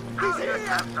apologetic. I'll just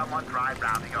have someone drive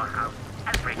round to your house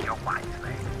and bring your wife's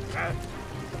leg, okay?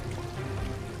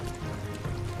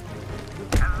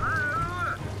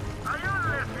 Hello? Are you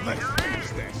listening to me? Let's finish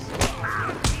this. Wow,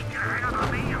 you can hang up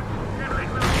on me, you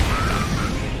sniveling little...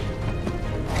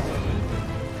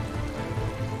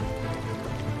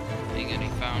 He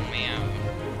found me out.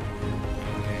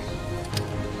 Okay.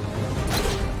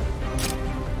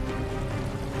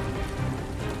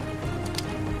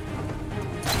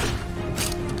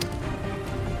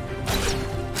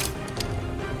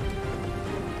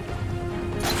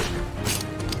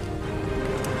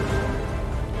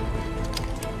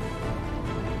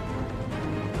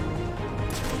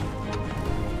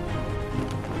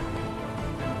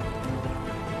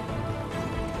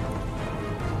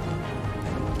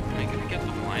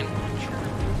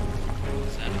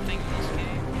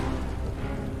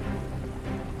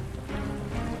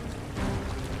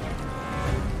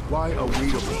 Why are we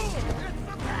the...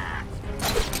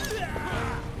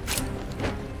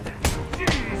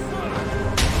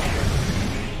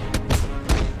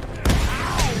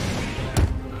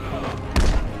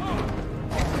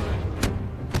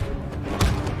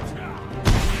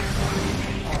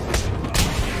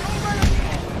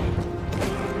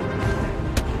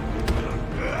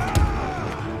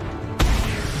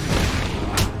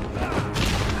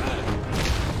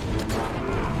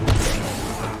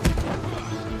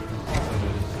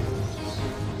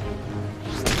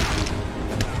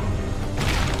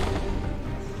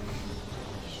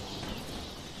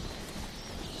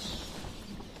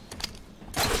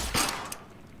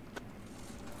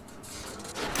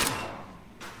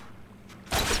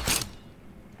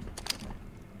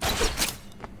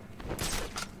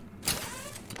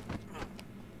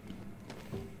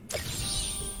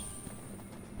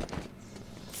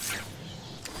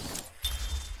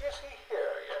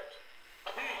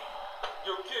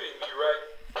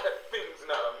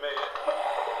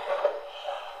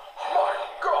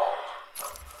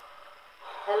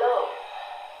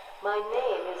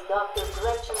 is Dr.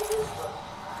 Gretchen Wisdom.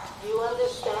 You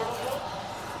understand me?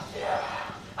 Yeah,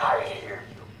 I hear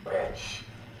you, bitch.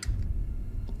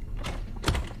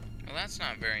 Well, that's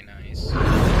not very nice.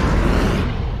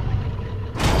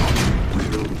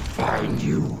 We'll find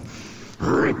you.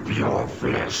 Rip your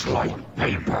flesh like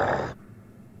paper.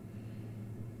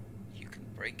 You can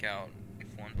break out if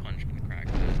one punch can crack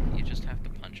it. You just have to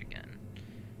punch again.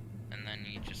 And then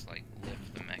you just, like,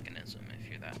 lift the mechanism if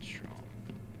you're that strong.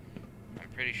 I'm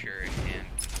pretty sure it can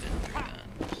fit through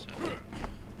that, so...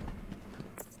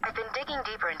 I've been digging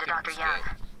deeper into Dr. Young.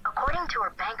 According to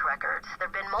her bank records, there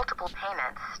have been multiple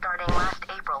payments starting last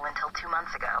April until 2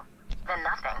 months ago. Then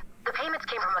nothing. The payments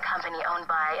came from a company owned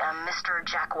by Mr.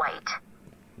 Jack White.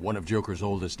 One of Joker's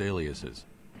oldest aliases.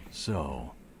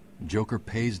 So, Joker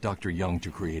pays Dr. Young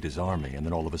to create his army, and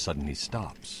then all of a sudden he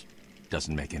stops.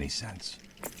 Doesn't make any sense.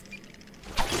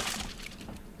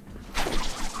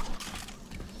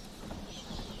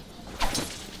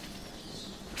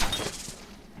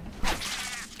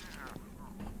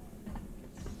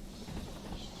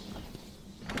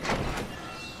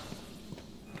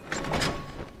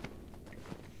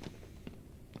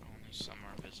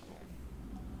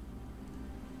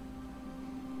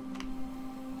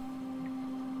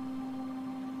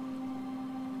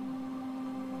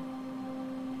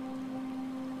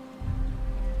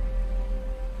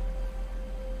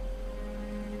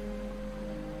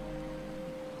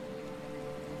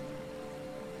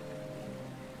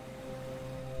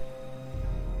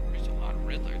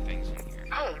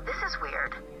 Hey, this is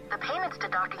weird. The payments to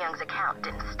Dr. Young's account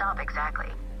didn't stop exactly.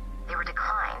 They were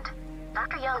declined.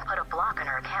 Dr. Young put a block on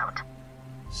her account.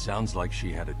 Sounds like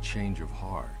she had a change of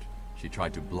heart. She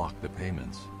tried to block the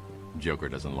payments. Joker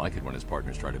doesn't like it when his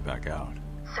partners try to back out.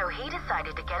 So he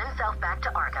decided to get himself back to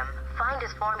Arkham, find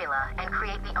his formula, and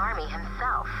create the army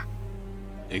himself.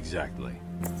 Exactly.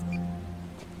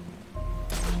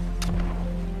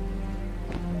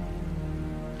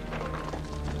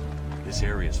 This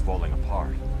area is falling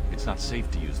apart. It's not safe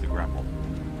to use the grapple.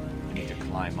 We need to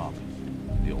climb up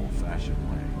the old-fashioned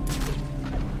way.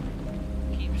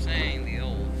 Keep saying the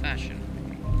old-fashioned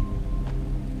way.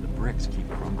 The bricks keep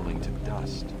crumbling to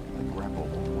dust. The grapple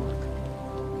won't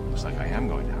work. Looks like I am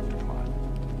going to have to climb.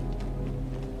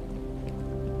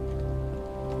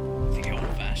 The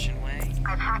old-fashioned way?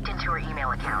 I've hacked into her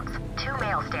email accounts. 2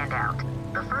 mails stand out.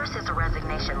 The first is a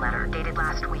resignation letter dated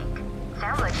last week.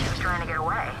 Sounds like she was trying to get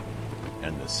away.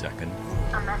 And the second?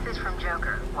 A message from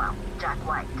Joker. Well, Jack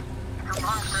White. It's a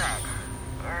long thread.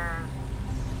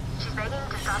 She's begging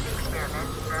to stop the experiment.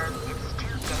 Says it's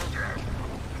too dangerous.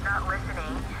 He's not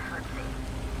listening. Let's see.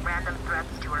 Random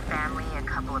threats to her family, a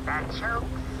couple of bad jokes,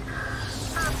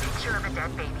 a picture of a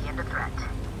dead baby and a threat.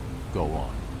 Go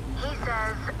on. He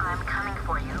says, I'm coming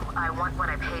for you. I want what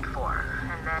I paid for.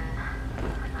 And then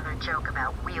another joke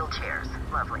about wheelchairs.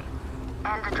 Lovely.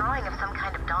 And a drawing of some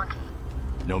kind of donkey.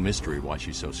 No mystery why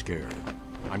she's so scared.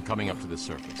 I'm coming up to the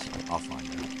surface. I'll find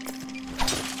her.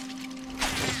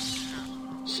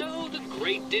 So the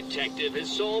great detective has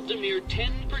solved a mere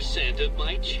 10% of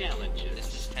my challenges.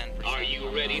 This is 10%. Are you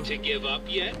ready to give up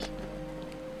yet?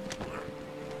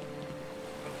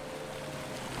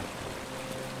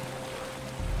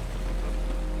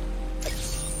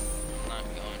 Not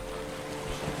going for.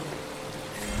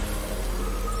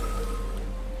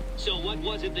 So what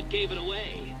was it that gave it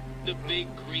away? The big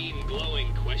green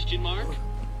glowing question mark?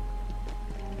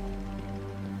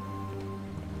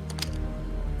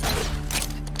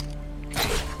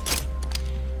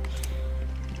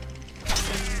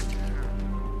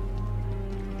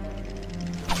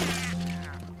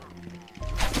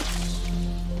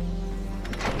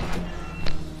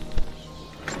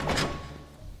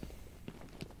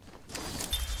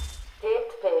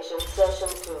 Taped patient session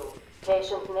 2.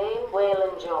 Patient name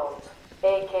Waylon Jones,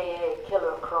 a.k.a.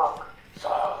 Killer Croc.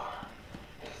 So,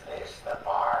 is this the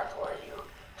part where you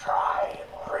try and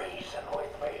reason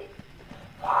with me?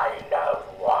 Find out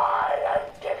why I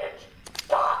did it,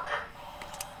 Doc.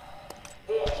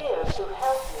 We're here to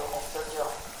help you, Mr.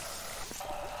 Jones.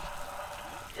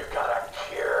 You got a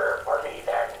cure for me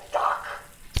then, Doc?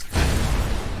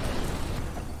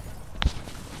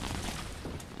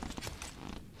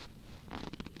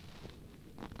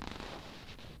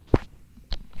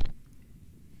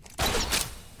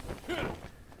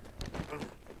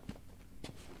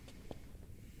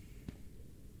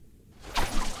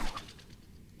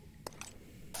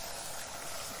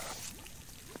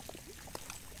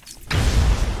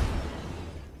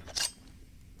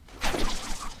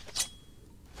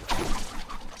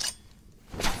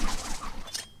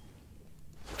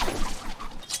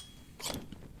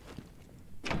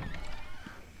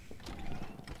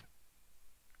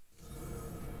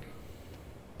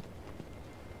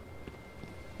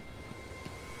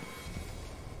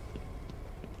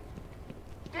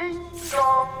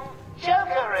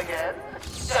 Joker again?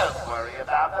 Don't worry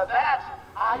about the bat.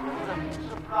 I know a few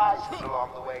surprises along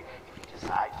the way if he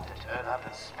decides to turn up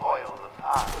and spoil the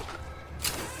fun.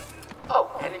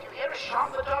 Oh, and if you hear a shot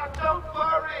in the dark, don't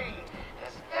worry.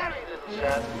 There's very little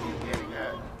chance of you getting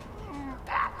hurt.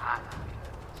 That I'm not.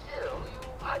 Still, you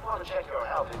might want to check your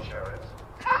health insurance.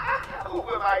 Who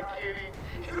am I kidding?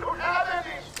 You don't have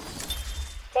any.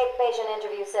 Take patient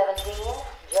interview 17.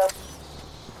 Joe.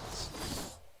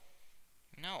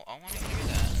 No, I want to hear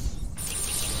that.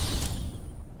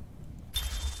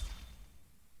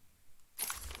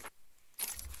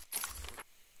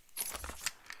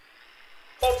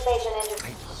 Take patient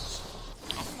interview.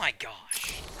 Oh my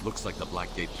gosh. Looks like the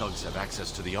Blackgate thugs have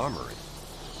access to the armory.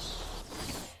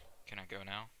 Can I go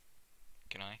now?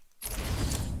 Can I?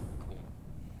 Cool.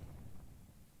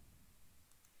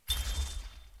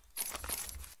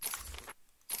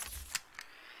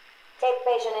 Take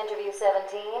patient interview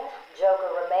 17.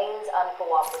 Joker remains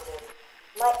uncooperative.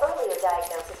 My earlier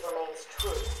diagnosis remains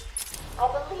true. I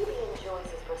believe he enjoys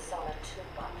his persona too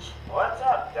much. What's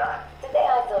up, Doc? Today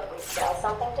I thought we'd try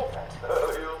something different. Oh,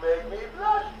 you make me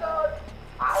blush, Doc.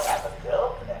 I have a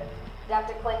pill for that.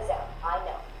 Dr. Quinn's out. I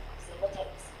know. I've seen the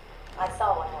tapes. I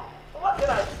saw what happened. What can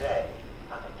I say?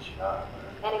 I'm a charmer.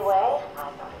 Anyway,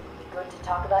 I thought it would be good to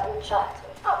talk about your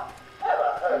childhood. Oh, ever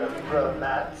heard of a grown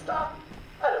man stop?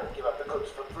 I don't give up the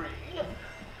goods for free.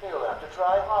 You'll have to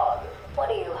try harder. What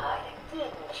are you hiding?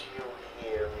 Didn't you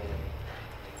hear me?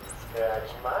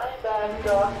 Scratch my back,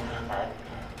 Doc, and,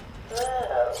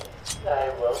 well, I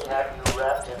won't have you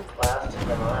wrapped in plastic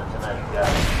and left tonight,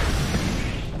 Doc.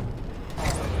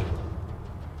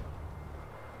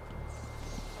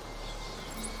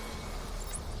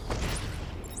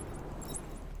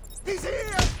 He's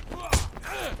here!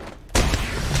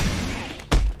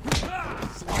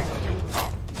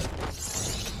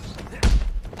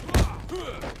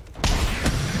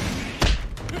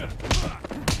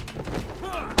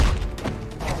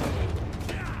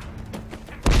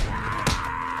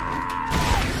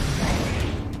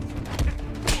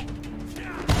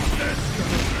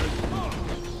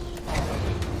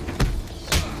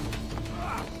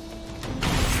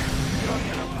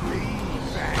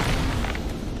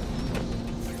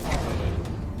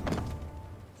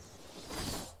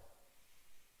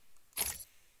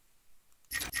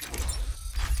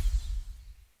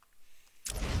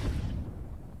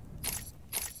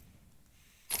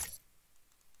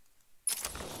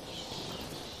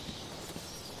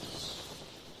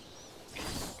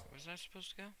 Was I supposed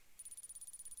to go?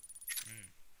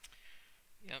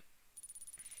 Yep.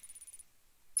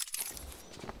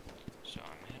 So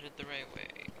I'm headed the right way.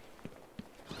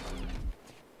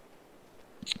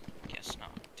 Guess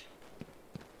not.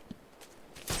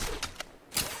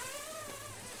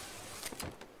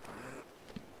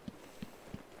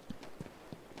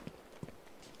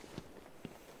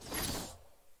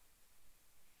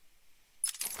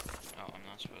 Oh, I'm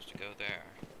not supposed to go there.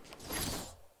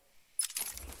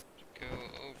 Go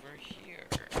over here.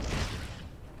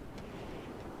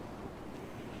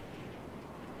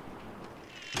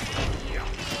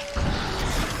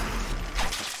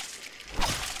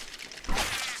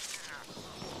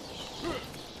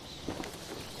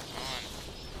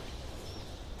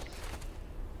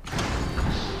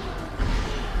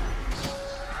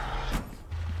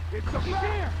 It's a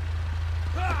here!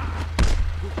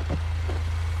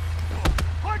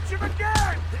 Punch him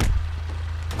again!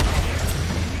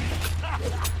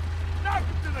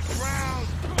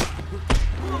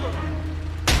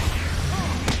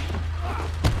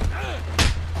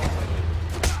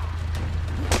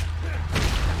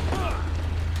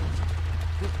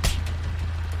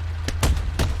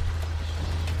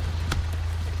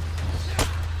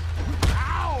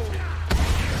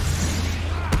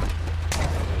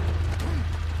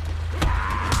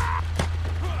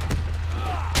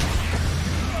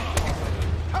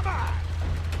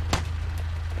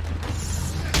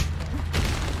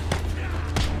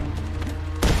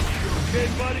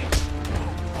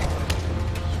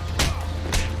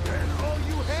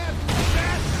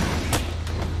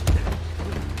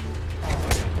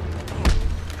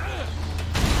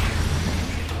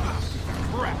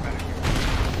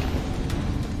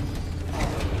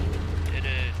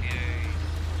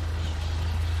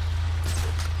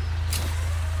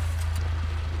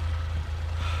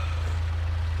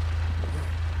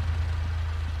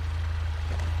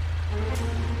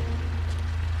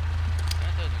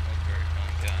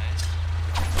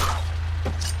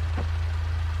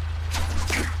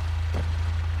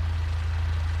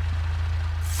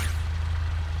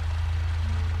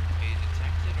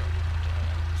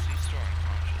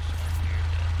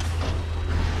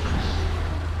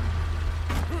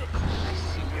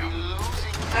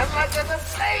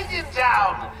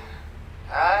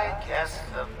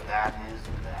 Bat is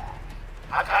back.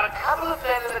 I've got a couple of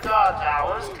men in the guard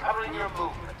towers covering your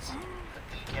movements. But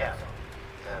be careful.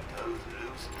 They're both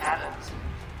loose cannons.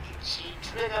 Itchy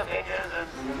trigger fingers and,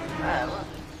 well,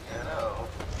 you know,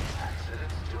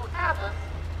 accidents do happen.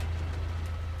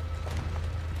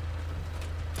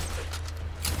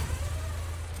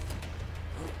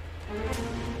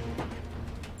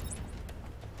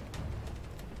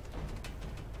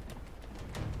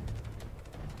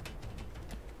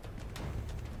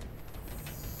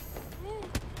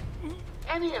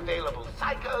 Any available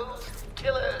psychos,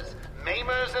 killers,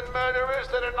 maimers, and murderers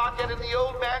that are not yet in the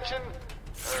old mansion?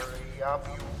 Hurry up,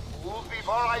 you fools,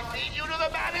 before I feed you to the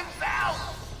man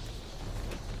himself!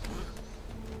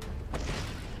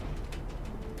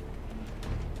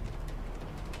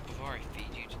 Before I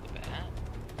feed you to the bat?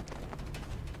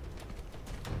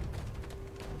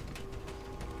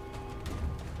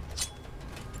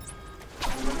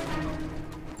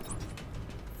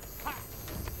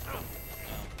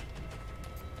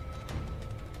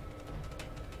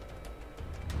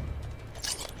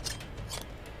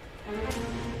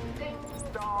 Ding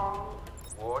dong.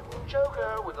 Warden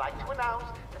Joker would like to announce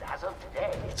that as of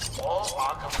today, all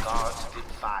Arkham guards have been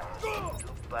fired due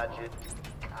to budget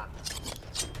cuts.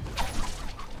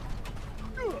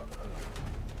 Go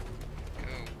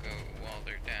while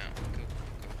they're down. Go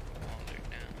while they're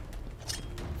down.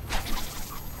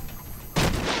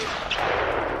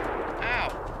 Ow!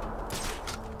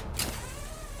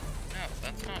 No,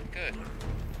 that's not good.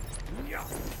 Ow!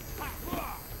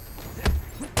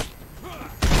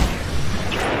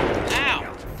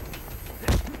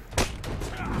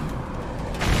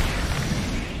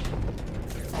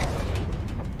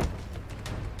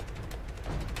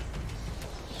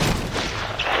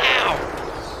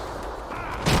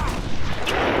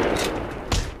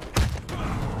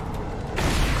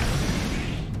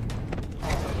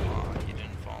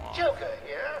 Joker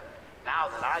here. Now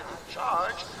that I'm in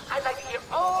charge, I'd like to hear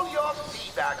all your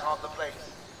feedback on the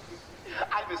place.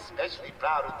 I'm especially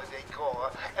proud of the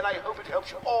decor, and I hope it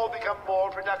helps you all become more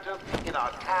productive in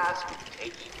our task of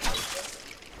taking over.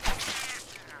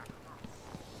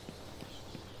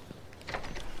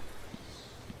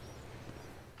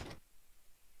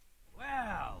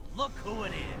 Well, look who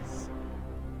it is.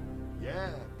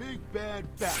 Yeah, big bad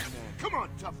Batman. Come on,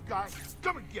 tough guy.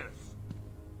 Come and get us.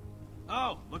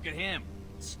 Oh, look at him.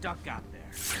 Stuck out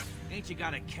there. Ain't you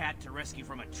got a cat to rescue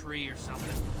from a tree or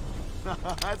something?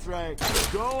 That's right.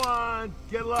 Go on.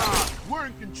 Get lost. We're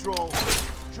in control.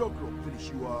 Joker will finish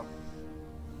you off.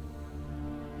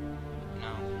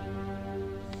 No.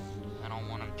 I don't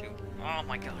want him to. Oh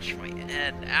my gosh, my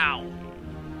head. Ow.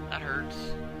 That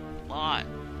hurts a lot.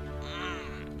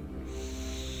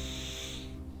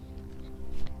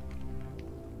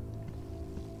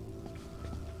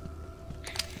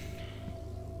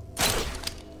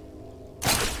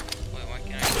 Wait, why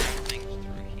can't I grab things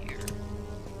through here?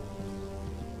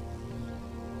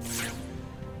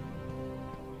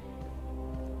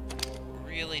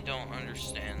 Really don't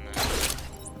understand that.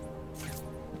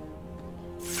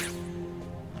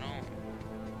 I don't...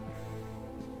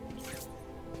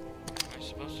 Am I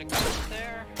supposed to go up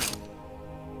there?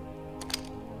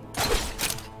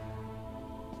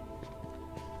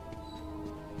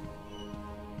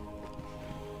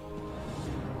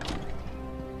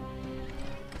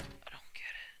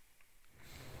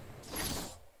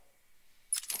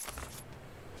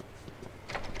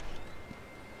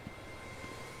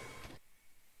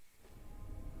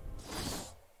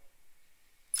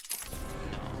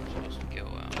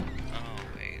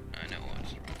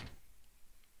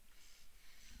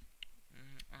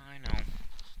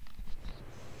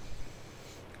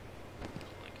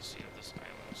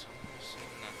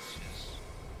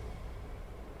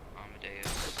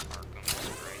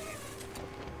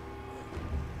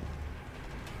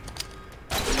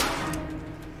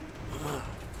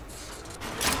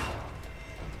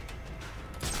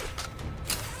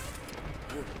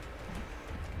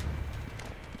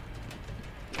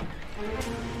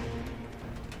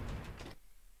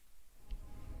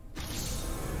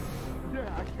 Yeah,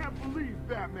 I can't believe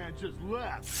Batman just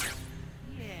left.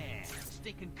 Yeah,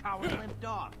 stinking coward limped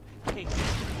off. Take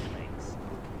his legs.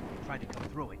 Tried to come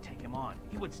through and take him on.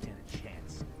 He wouldn't stand a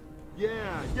chance.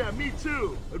 Yeah, me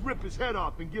too. I'd rip his head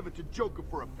off and give it to Joker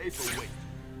for a paperweight.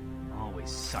 Always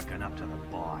sucking up to the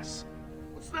boss.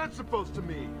 What's that supposed to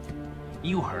mean?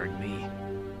 You heard me.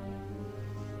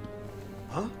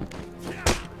 Huh?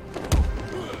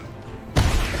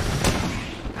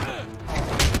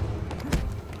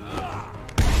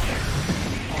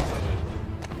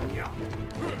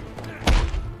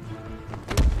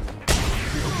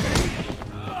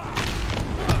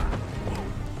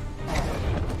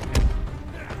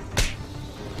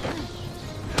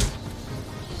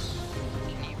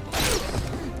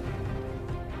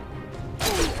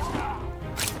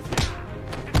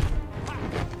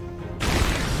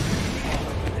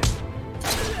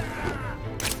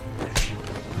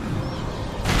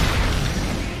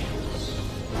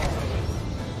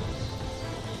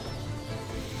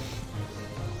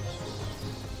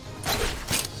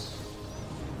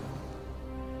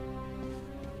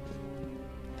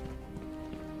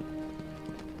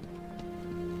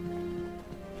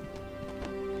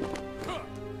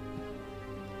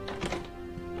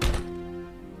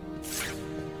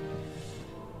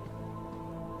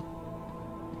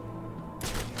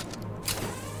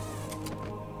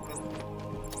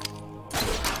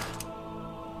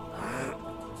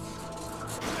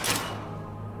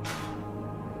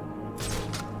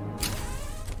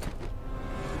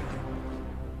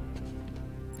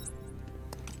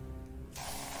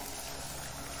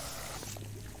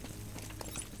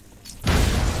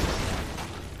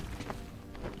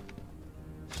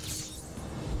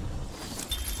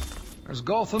 as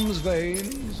Gotham's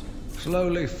veins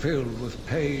slowly filled with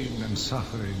pain and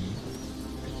suffering.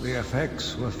 The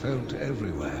effects were felt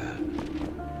everywhere.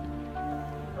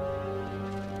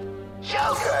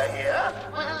 Joker here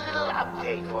with a little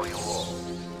update for you all.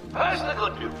 First, the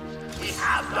good news. We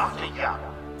have Dr. Young.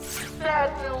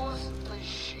 Bad news,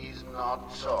 she's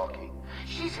not talking.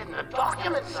 She's hidden a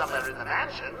document somewhere in the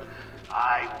mansion.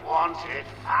 I want it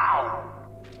found.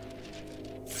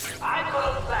 I've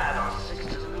got a plan on 6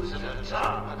 to lose her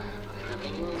tongue. In the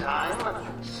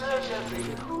meantime, search every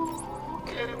nook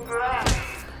and cranny.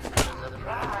 The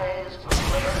prize for the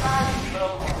life.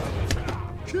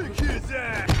 Kick his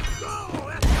ass! Don't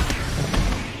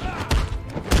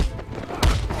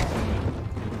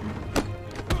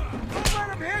let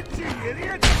him hit you,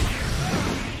 idiot!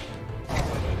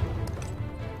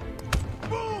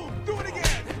 Boom! Do it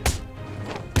again!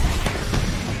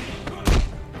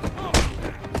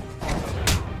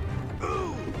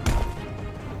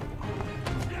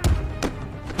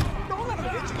 Don't let him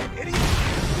hit you, you idiot!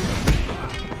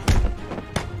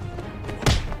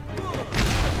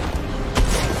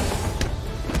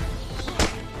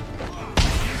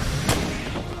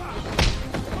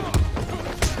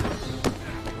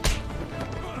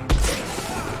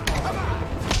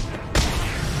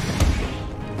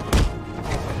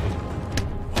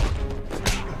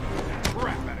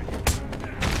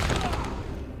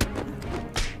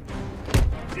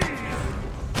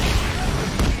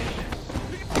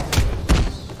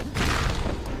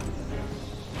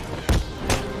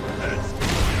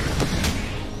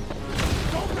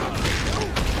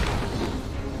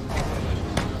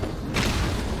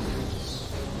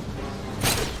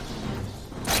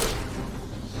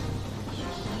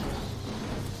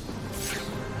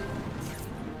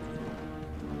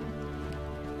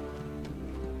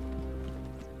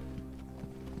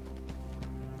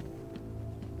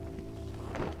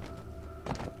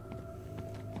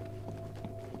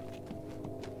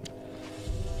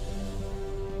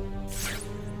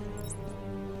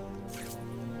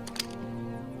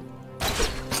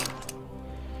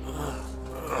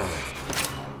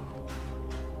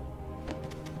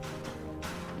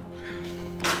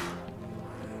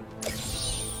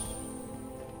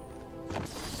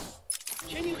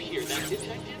 Can you hear that,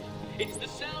 Detective? It's the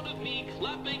sound of me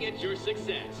clapping at your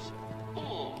success.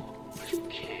 Oh, you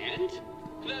can't?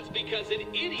 That's because an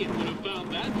idiot would have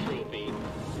found that trophy.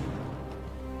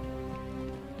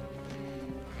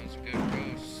 That's a good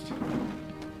roast.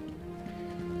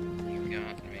 You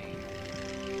got me.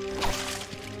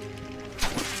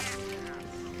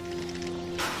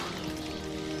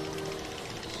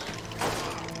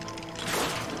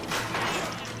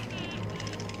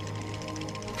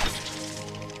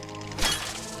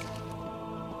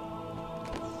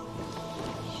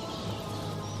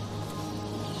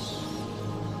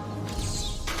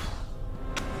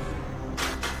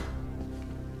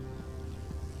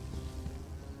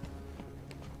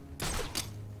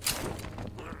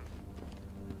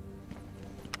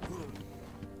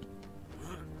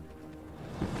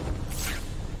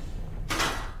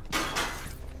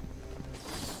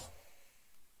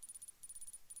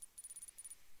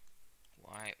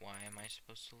 Why am I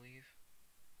supposed to leave?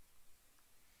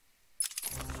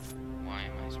 Why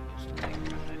am I supposed to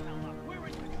leave? We're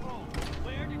in control.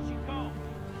 Where did she go?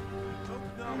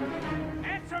 Don't know.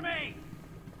 Answer me!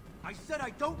 I said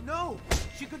I don't know.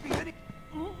 She could be any...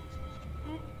 Why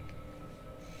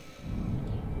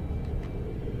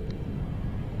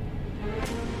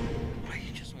are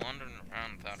you just wandering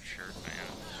around without a shirt, man?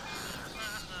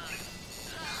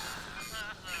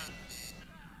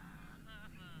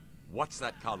 What's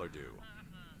that collar do?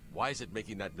 Why is it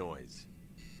making that noise?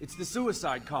 It's the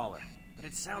suicide collar, but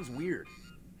it sounds weird.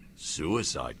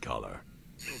 Suicide collar?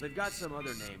 Well, they've got some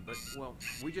other name, but, well,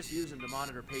 we just use them to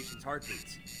monitor patients'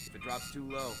 heartbeats. If it drops too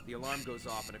low, the alarm goes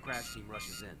off and a crash team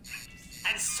rushes in.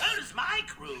 And so does my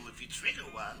crew if you trigger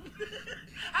one.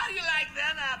 How do you like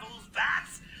them apples,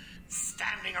 bats?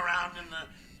 Standing around in the...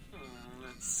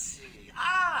 let's see...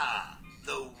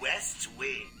 the West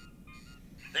Wing.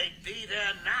 They'd be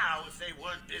there now if they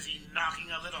weren't busy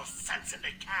knocking a little sense into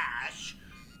cash.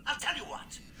 I'll tell you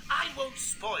what, I won't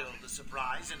spoil the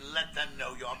surprise and let them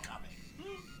know you're coming.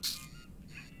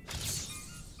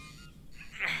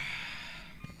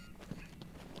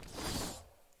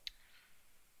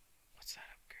 What's that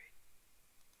upgrade?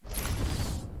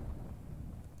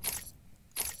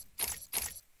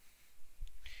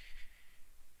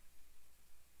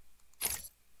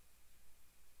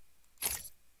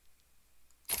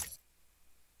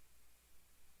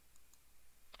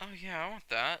 Oh yeah, I want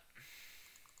that.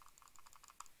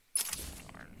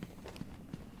 Darn.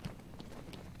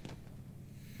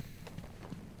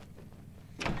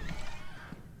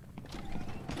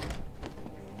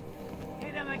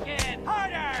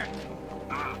 Harder!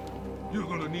 Ah, you're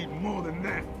gonna need more than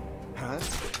that. Huh?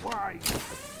 Why?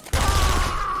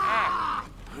 Ah!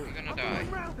 You're gonna die.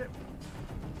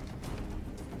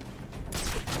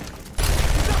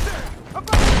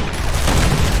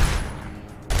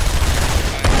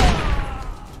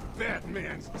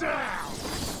 Batman's down!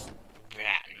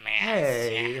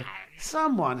 Hey,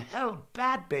 someone held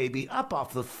Bat Baby up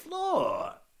off the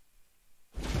floor.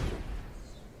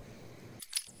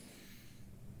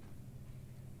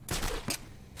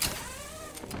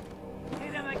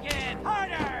 Hit him again!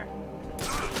 Harder!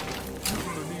 You're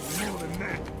gonna need more than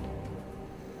that.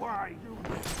 Why, you...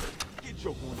 Get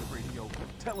Joker on the radio.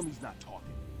 Tell him he's not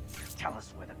talking. Tell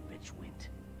us where the bitch went.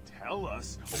 Tell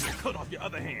us, or we'll cut off your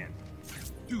other hand.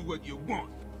 Do what you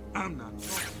want. I'm not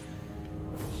talking.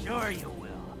 Sure you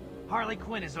will. Harley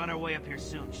Quinn is on her way up here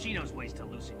soon. She knows ways to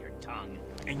loosen your tongue.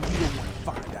 And you don't want to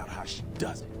find out how she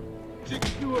does it. She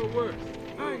can do her work.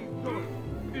 I ain't going.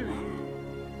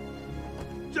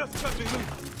 Just cut me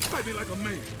loose. Fight me like a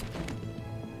man.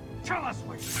 Tell us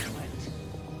where she went.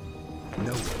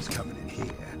 No one's coming in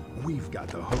here. We've got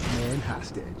the hook man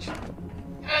hostage.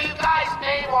 Hey, you guys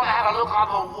may want to have a look on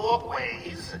the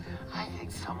walkways. I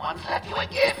think someone's left you a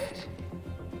gift.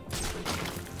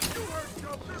 You heard,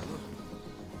 Joker.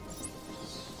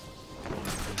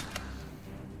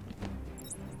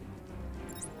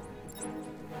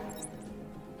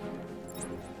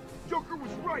 Joker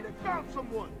was right. I found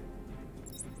someone.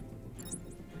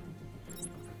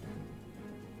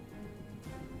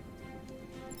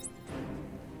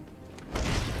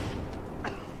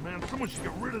 Man, someone should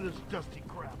get rid of this dusty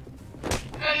crap.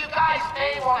 Hey, you guys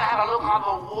may want to have a look on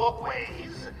the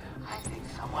walkways. I think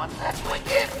someone's left you a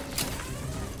gift.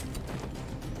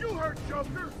 You heard,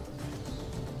 Joker.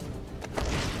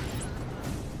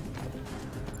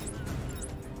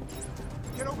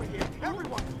 Get over here,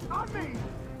 everyone! On me!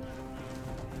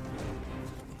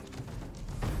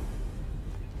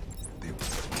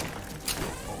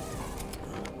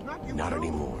 Not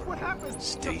anymore. What happened?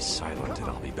 Stay silent and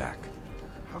I'll be back.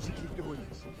 How's he keep doing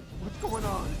this? What's going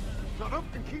on? Shut up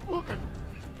and keep looking!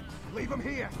 Leave him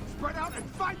here! Spread out and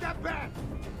find that bat!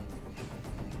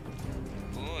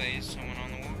 Boys, someone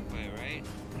on the walkway, right?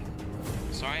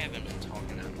 Sorry I haven't been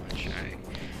talking that much.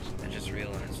 I just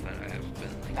realized that I have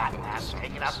been like That man's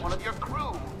taken out one of your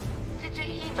crew. Did you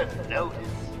even notice?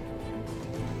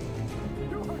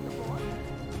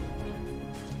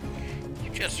 You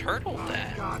just hurdled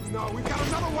that. God, no! We got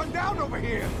another one down over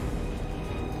here!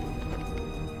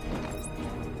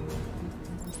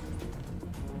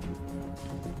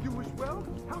 You as well?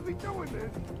 How's he doing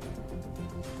this?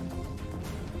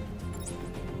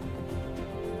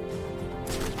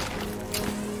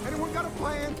 Anyone got a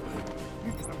plan?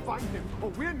 You gotta find him, or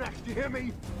we're next, you hear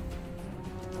me?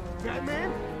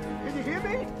 Batman? Can you hear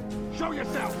me? Show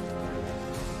yourself!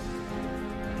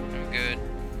 I'm good.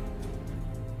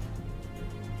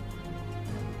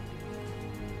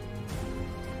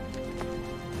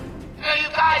 Hey, you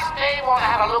guys may want to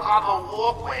have a look on the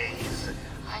walkways.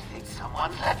 I think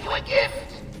someone's left you a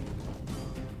gift.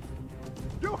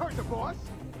 You heard the boss!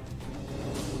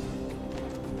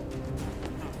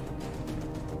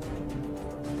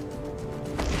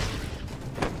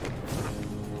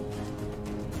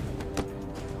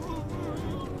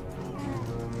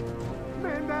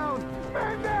 Man down!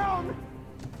 Man down!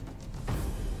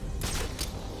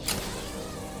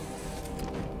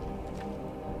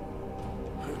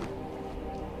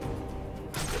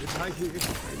 It's right here,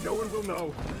 and no one will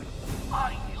know.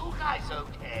 Are you guys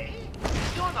okay?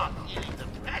 You're not feeling the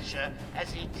pressure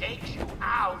as he takes you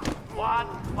out one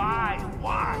by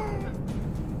one.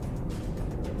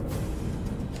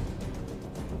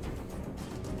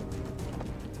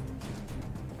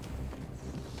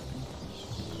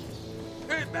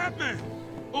 Hey, Batman!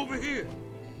 Over here!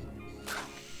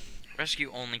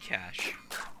 Rescue only Cash.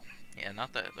 Yeah,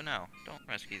 not that. No, don't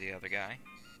rescue the other guy.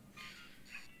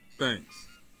 Thanks.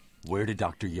 Where did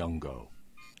Dr. Young go?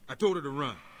 I told her to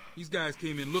run. These guys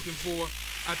came in looking for her.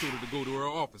 I told her to go to her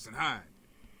office and hide.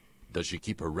 Does she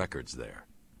keep her records there?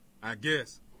 I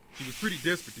guess. She was pretty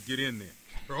desperate to get in there.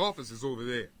 Her office is over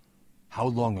there. How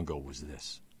long ago was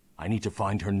this? I need to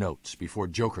find her notes before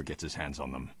Joker gets his hands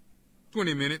on them.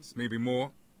 20 minutes, maybe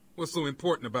more. What's so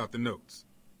important about the notes?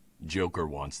 Joker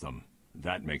wants them.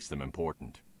 That makes them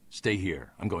important. Stay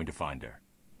here. I'm going to find her.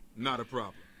 Not a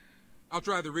problem. I'll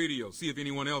try the radio, see if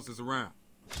anyone else is around.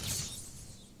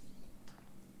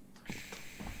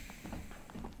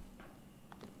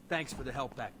 Thanks for the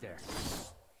help back there.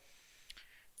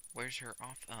 Where's her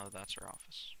office? Oh, that's her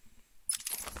office.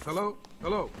 Hello?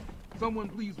 Hello? Someone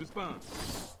please respond.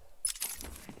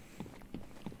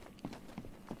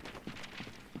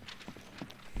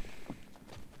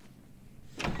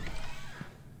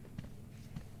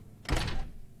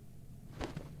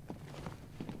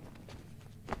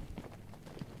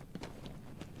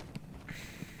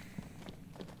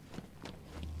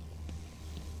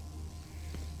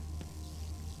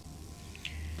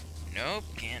 Nope,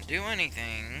 can't do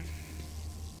anything.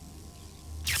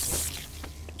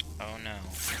 Oh no.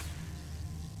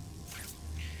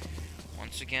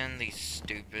 Once again, these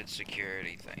stupid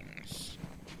security things.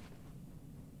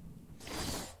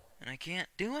 And I can't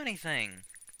do anything!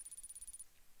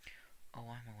 Oh,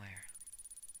 I'm aware.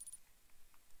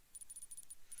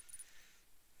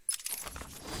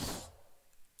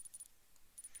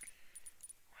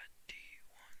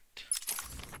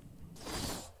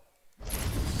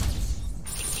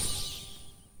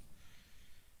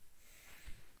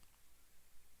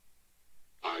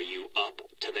 Are you up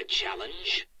to the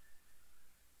challenge?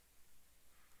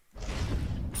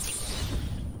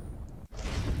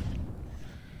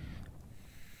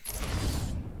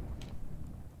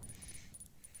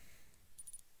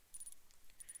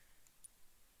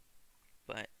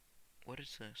 But, what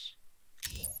is this?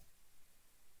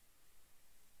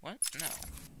 What? No.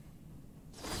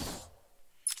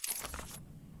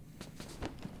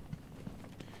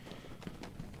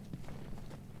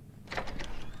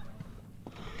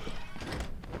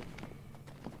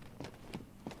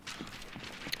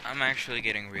 I'm actually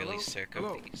getting really sick of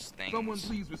these things. Someone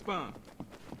please respond.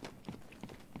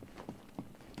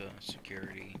 The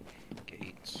security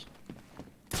gates.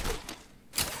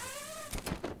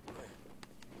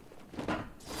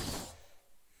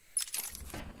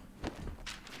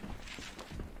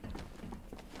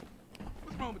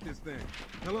 What's wrong with this thing?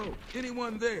 Hello?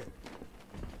 Anyone there?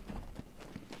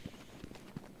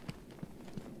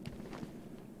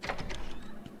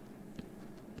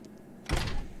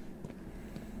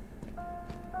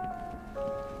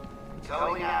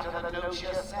 Going after the notes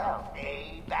yourself,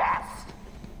 eh, Bast?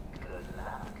 Good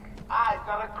luck. I've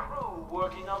got a crew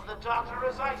working on the doctor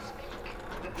as I speak.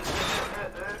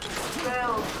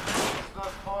 They'll squeeze the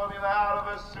formula out of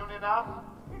us soon enough.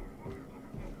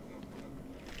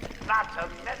 Not to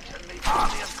mention the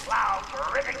army of clowns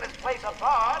ripping this place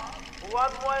apart.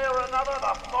 One way or another,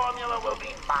 the formula will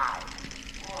be mine.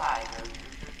 Why don't you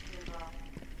just give up?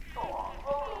 Go on,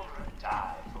 roll over and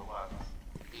die for once.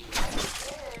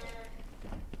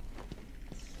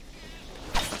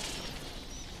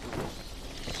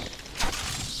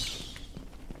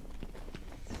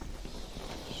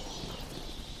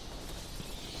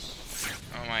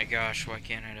 Oh my gosh, why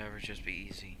can't it ever just be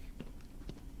easy?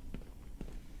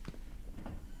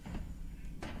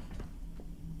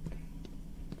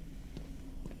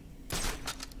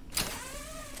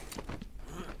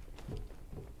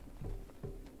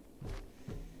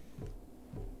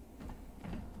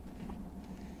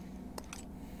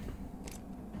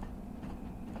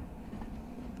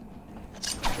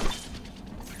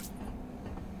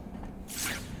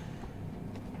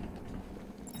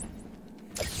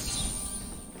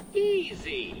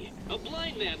 Easy! A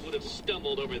blind man would have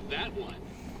stumbled over that one.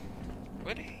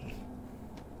 Would he?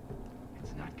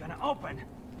 It's not gonna open.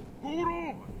 Hold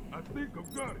on. I think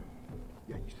I've got it.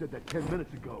 Yeah, you said that 10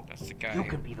 minutes ago. That's the guy. You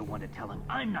can be the one to tell him.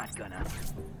 I'm not gonna.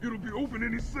 It'll be open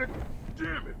any second.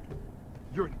 Damn it.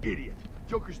 You're an idiot.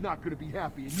 Joker's not gonna be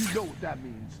happy, and you know what that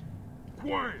means.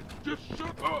 Quiet. Just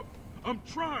shut up. I'm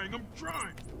trying.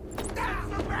 That's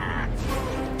the bat!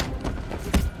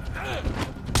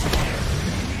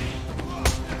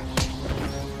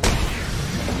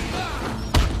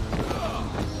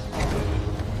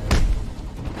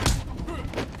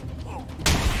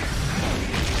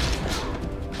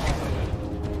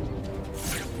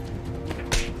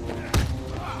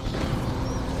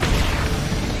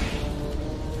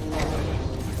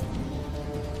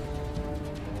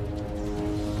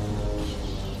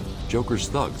 Joker's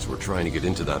thugs were trying to get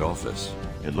into that office.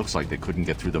 It looks like they couldn't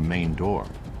get through the main door.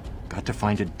 Got to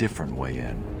find a different way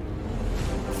in.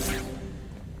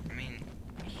 I mean,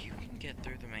 you can get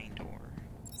through the main door.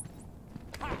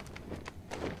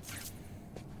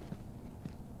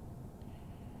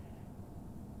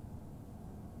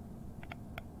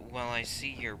 Well, I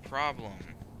see your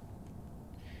problem.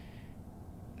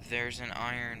 There's an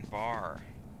iron bar.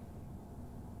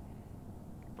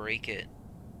 Break it,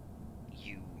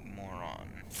 you moron.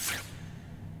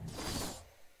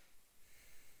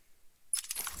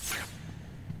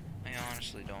 I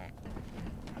honestly don't.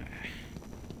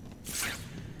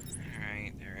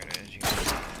 Alright, there it is.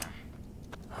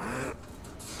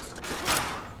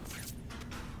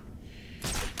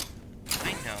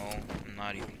 I know I'm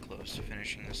not even close to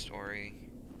finishing the story.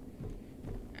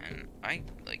 And I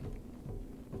like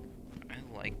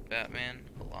Batman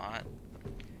a lot.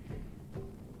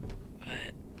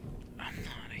 But I'm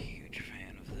not a huge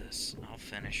fan of this. I'll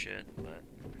finish it, but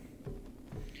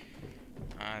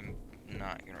I'm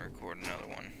not gonna record another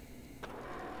one.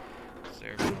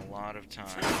 There have been a lot of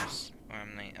times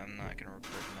I'm not gonna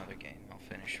record another game. I'll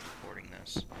finish recording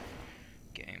this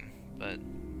game, but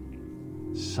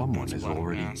someone has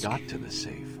already got to the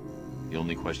safe. The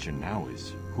only question now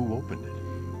is who opened it.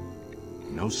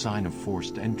 No sign of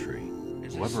forced entry.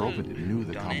 Whoever opened it knew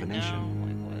the combination.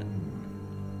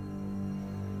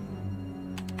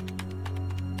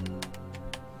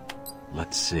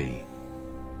 Let's see.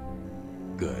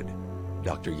 Good.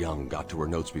 Dr. Young got to her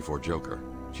notes before Joker.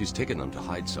 She's taken them to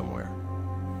hide somewhere.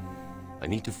 I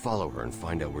need to follow her and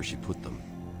find out where she put them.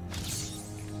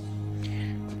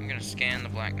 I'm gonna scan the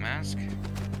black mask.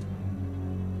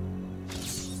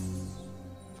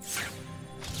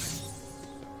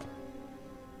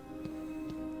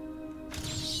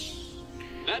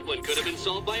 That one could have been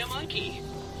solved by a monkey,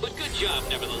 but good job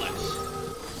nevertheless.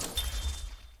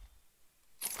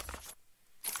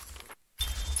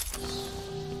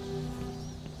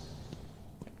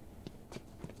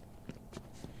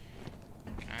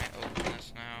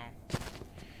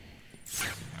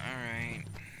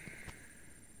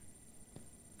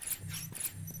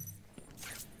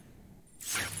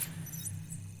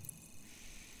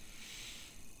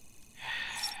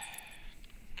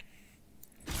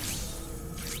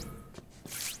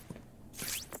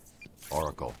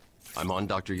 Oracle, I'm on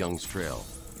Dr. Young's trail.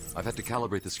 I've had to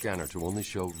calibrate the scanner to only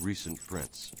show recent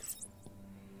prints.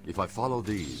 If I follow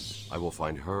these, I will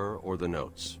find her or the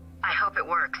notes. I hope it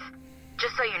works.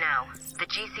 Just so you know, the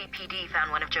GCPD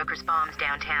found one of Joker's bombs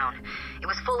downtown. It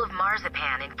was full of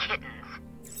marzipan and kittens.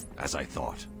 As I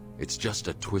thought. It's just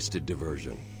a twisted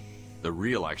diversion. The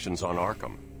real action's on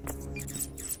Arkham.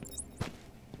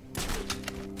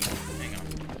 Hang on.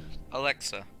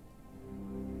 Alexa,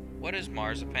 what is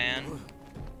marzipan?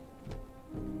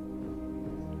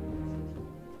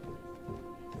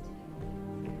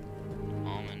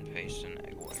 Almond paste and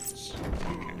egg whites.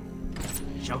 Okay.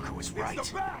 Joker was right. It's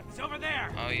the bat! It's over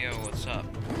there! Oh, yo, what's up?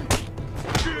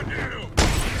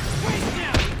 Wait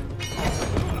now!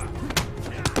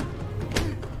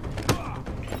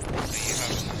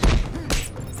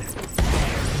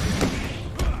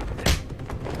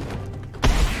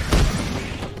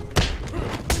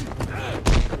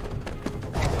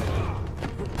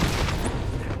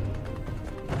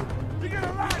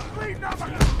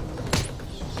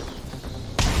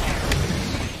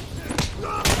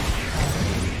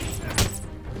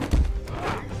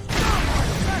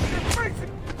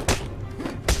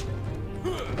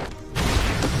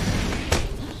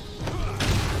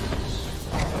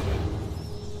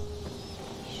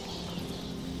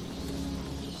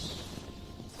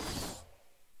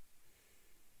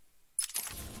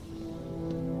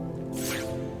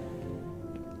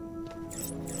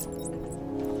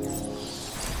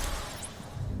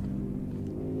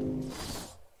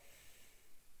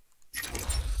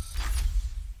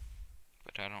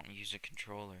 I don't use a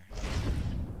controller.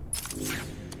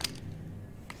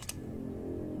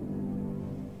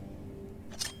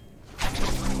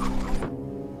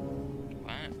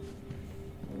 What?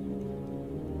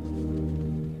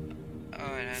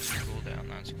 Oh, it has a cooldown,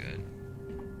 that's good.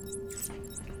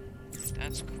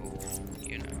 That's cool,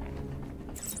 you know.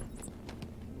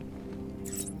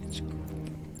 It's cool.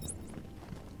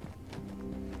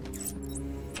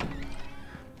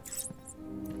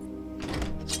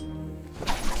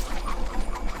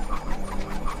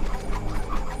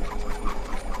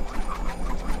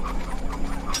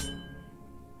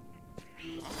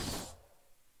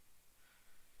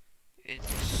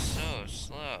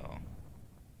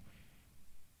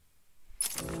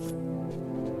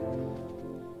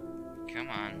 Come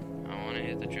on, I want to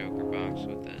hit the Joker box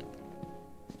with it.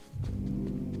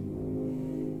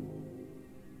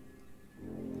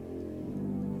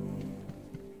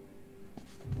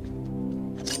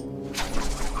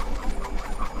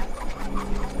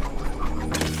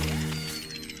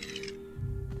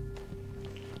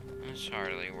 That's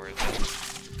hardly worth it.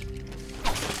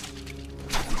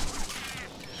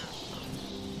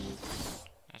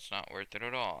 That's not worth it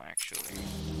at all, actually.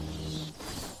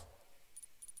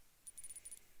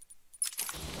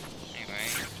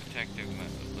 Detective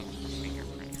method looks for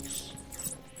fingerprints.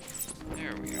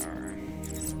 There we are.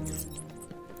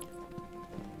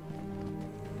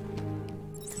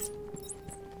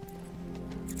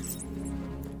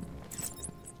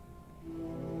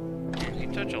 Man, you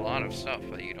touch a lot of stuff,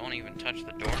 but you don't even touch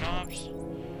the doorknobs?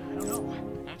 I don't know.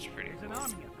 That's pretty cool. There's an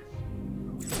army of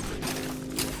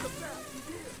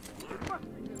us.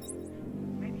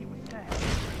 Maybe he was dead.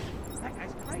 That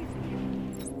guy's crazy.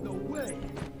 No way.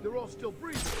 They're all still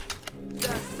breathing.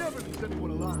 That never leaves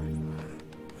anyone alive.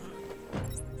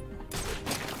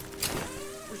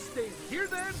 We're staying here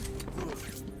then?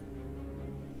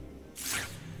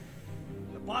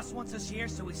 The Boss wants us here,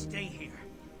 so we stay here.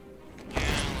 Yeah,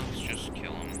 let's just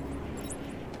kill him.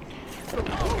 No,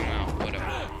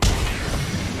 whatever.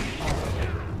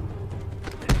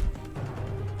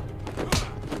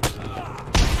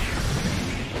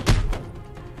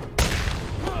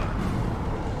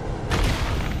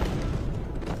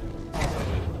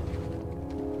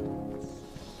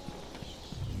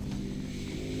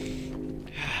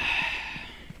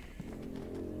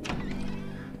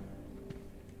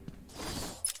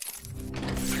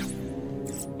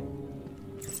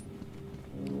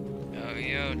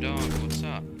 Yo, dog, what's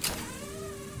up?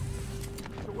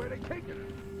 So where they taking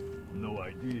us? No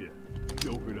idea.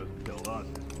 Joker doesn't tell us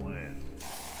his plans.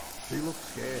 She looks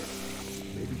scared.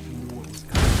 Maybe she knew what was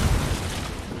coming.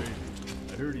 Maybe.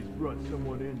 I heard he's brought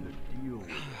someone in to deal with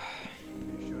it.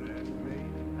 You should have asked me.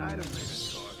 I'd have made it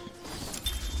talk.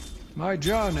 My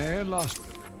journey lost.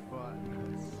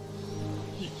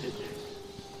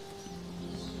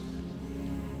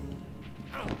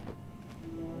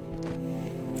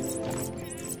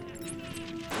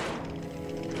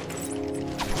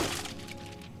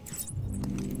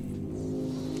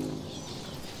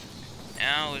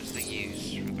 Now is the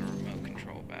use for the remote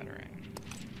control battering.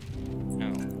 No,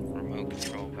 remote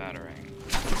control battering.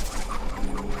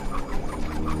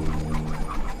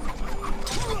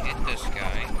 Hit this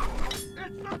guy. It's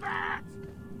the bat!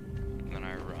 Then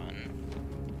I run.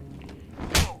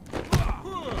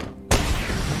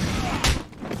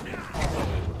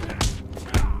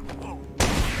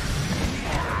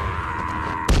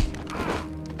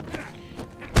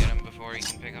 And get him before he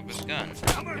can pick up his gun.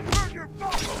 I'm gonna turn your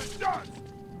phone when it's done!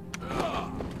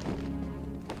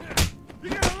 You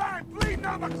get a line bleeding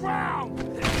on the ground!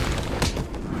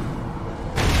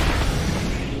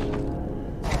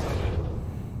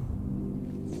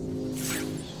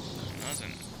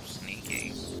 Wasn't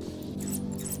sneaky,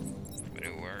 but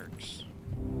it works.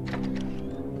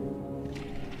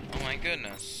 Oh my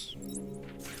goodness.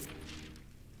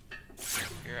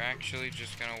 You're actually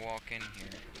just gonna walk in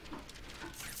here.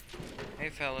 Hey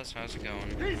fellas, how's it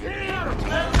going? He's here!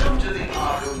 Welcome to the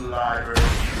Arkham Library.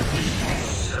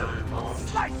 So important.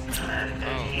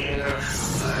 Oh, Here,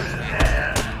 it's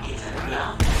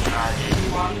enough to drive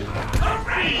anyone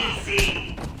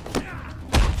crazy.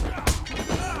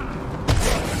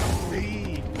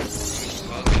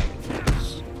 well then,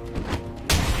 yes.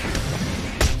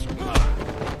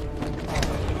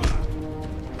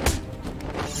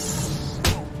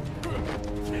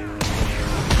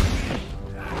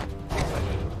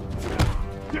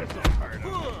 Get some hurt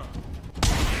on.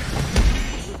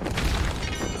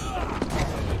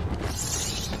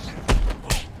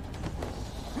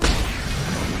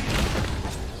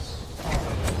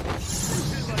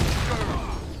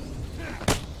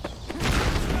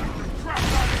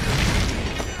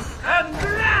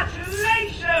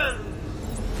 Congratulations!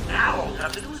 Now all you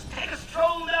have to do is take a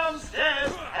stroll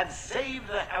downstairs and save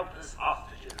the helpless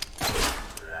hostages.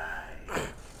 Right.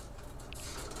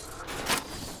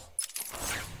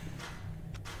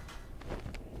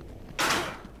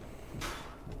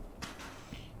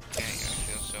 Okay, I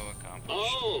feel so accomplished.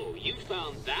 Oh, you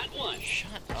found that one.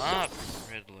 Shut up,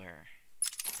 Riddler.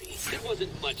 It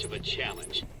wasn't much of a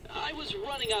challenge. I was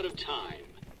running out of time.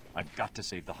 I've got to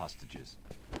save the hostages.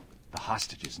 The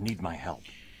hostages need my help.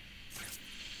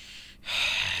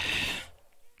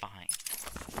 Fine.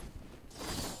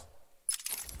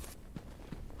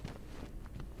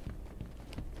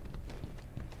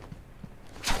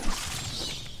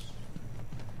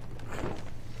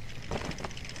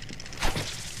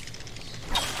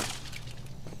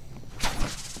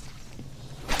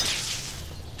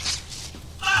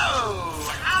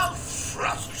 Oh, how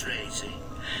frustrating.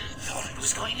 Thought it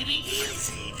was going to be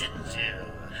easy, didn't you?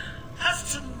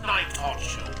 Has tonight taught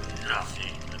you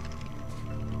nothing?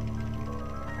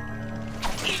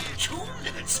 In 2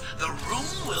 minutes, the room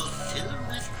will fill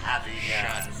with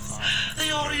happiness.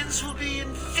 The audience will be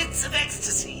in fits of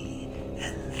ecstasy,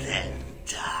 and then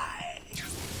die.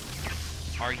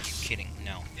 Are you kidding?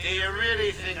 No. Do you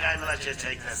really think I'd let you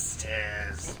take the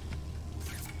stairs?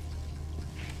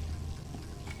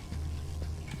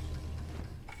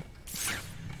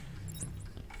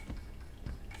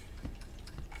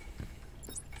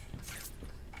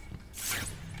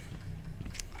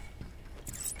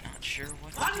 Not sure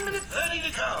what. 1 minute 30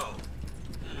 to go.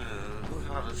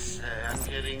 How to say, I'm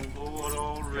getting bored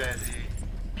already.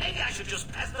 Maybe I should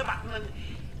just press the button and...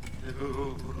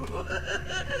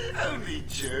 Only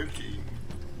joking.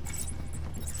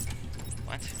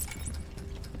 What?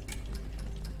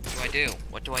 What do I do?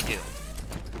 What do I do?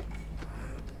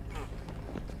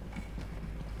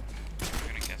 I'm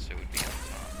gonna guess it would be on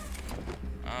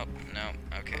top. Oh, no.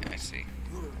 Okay, I see.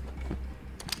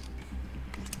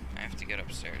 I have to get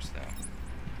upstairs, though.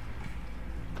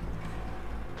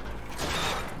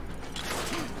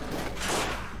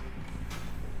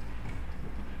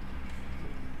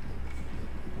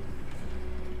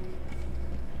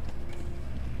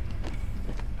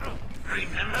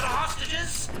 Remember the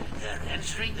hostages? They're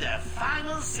entering their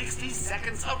final 60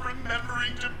 seconds of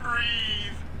remembering to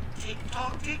breathe.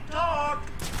 Tick-tock, tick-tock.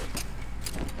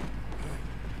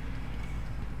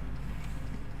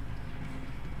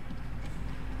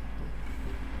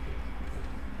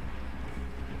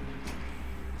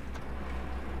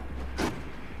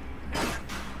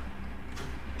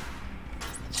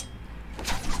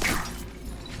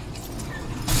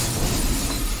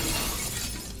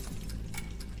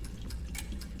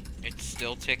 It's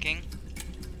still ticking?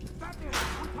 Batman,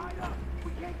 we're tied up.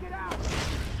 We can't get out.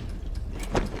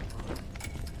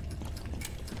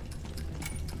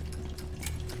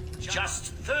 Just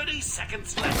 30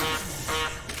 seconds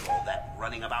left. All that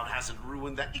running about hasn't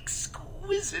ruined that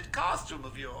exquisite costume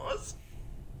of yours.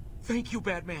 Thank you,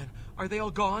 Batman. Are they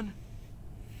all gone?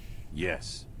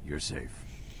 Yes, you're safe.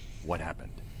 What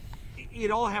happened? It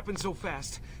all happened so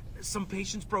fast. Some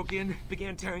patients broke in,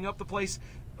 began tearing up the place,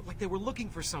 like they were looking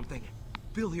for something.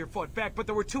 Bill here fought back, but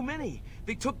there were too many.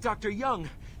 They took Dr. Young.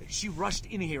 She rushed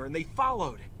in here, and they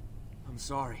followed. I'm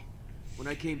sorry. When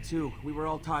I came to, we were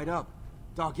all tied up.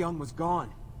 Doc Young was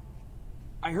gone.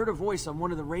 I heard a voice on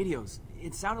one of the radios.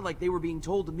 It sounded like they were being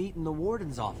told to meet in the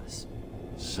warden's office.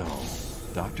 So,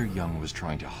 Dr. Young was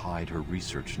trying to hide her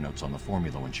research notes on the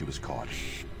formula when she was caught.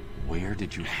 Where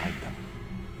did you hide them?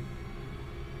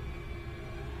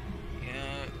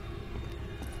 Yeah.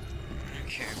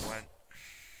 Okay, what?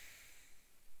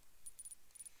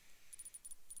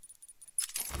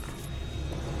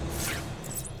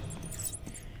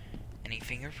 Any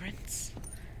fingerprints?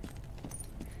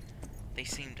 They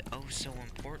seemed oh so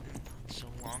important so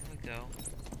long ago.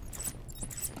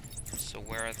 So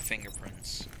where are the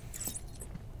fingerprints?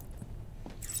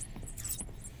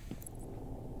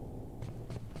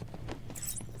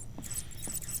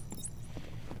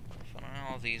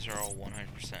 All these are all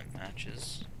 100%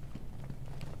 matches.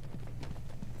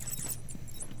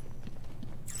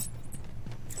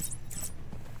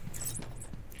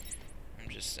 I'm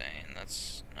just saying,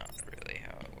 that's not really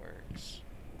how it works.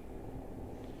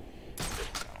 I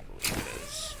don't believe it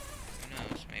is. Who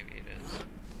knows? Maybe it is.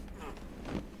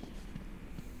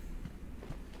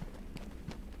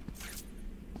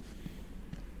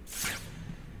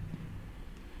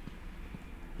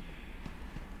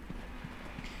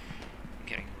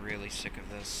 Really sick of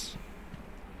this.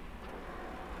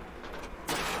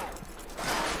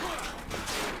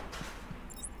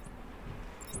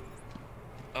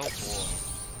 Oh boy.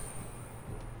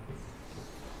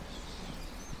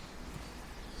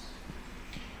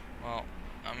 Well,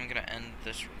 I'm gonna end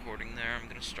this recording there. I'm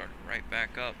gonna start it right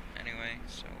back up anyway,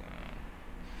 so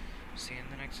see you in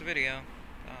the next video.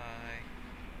 Bye.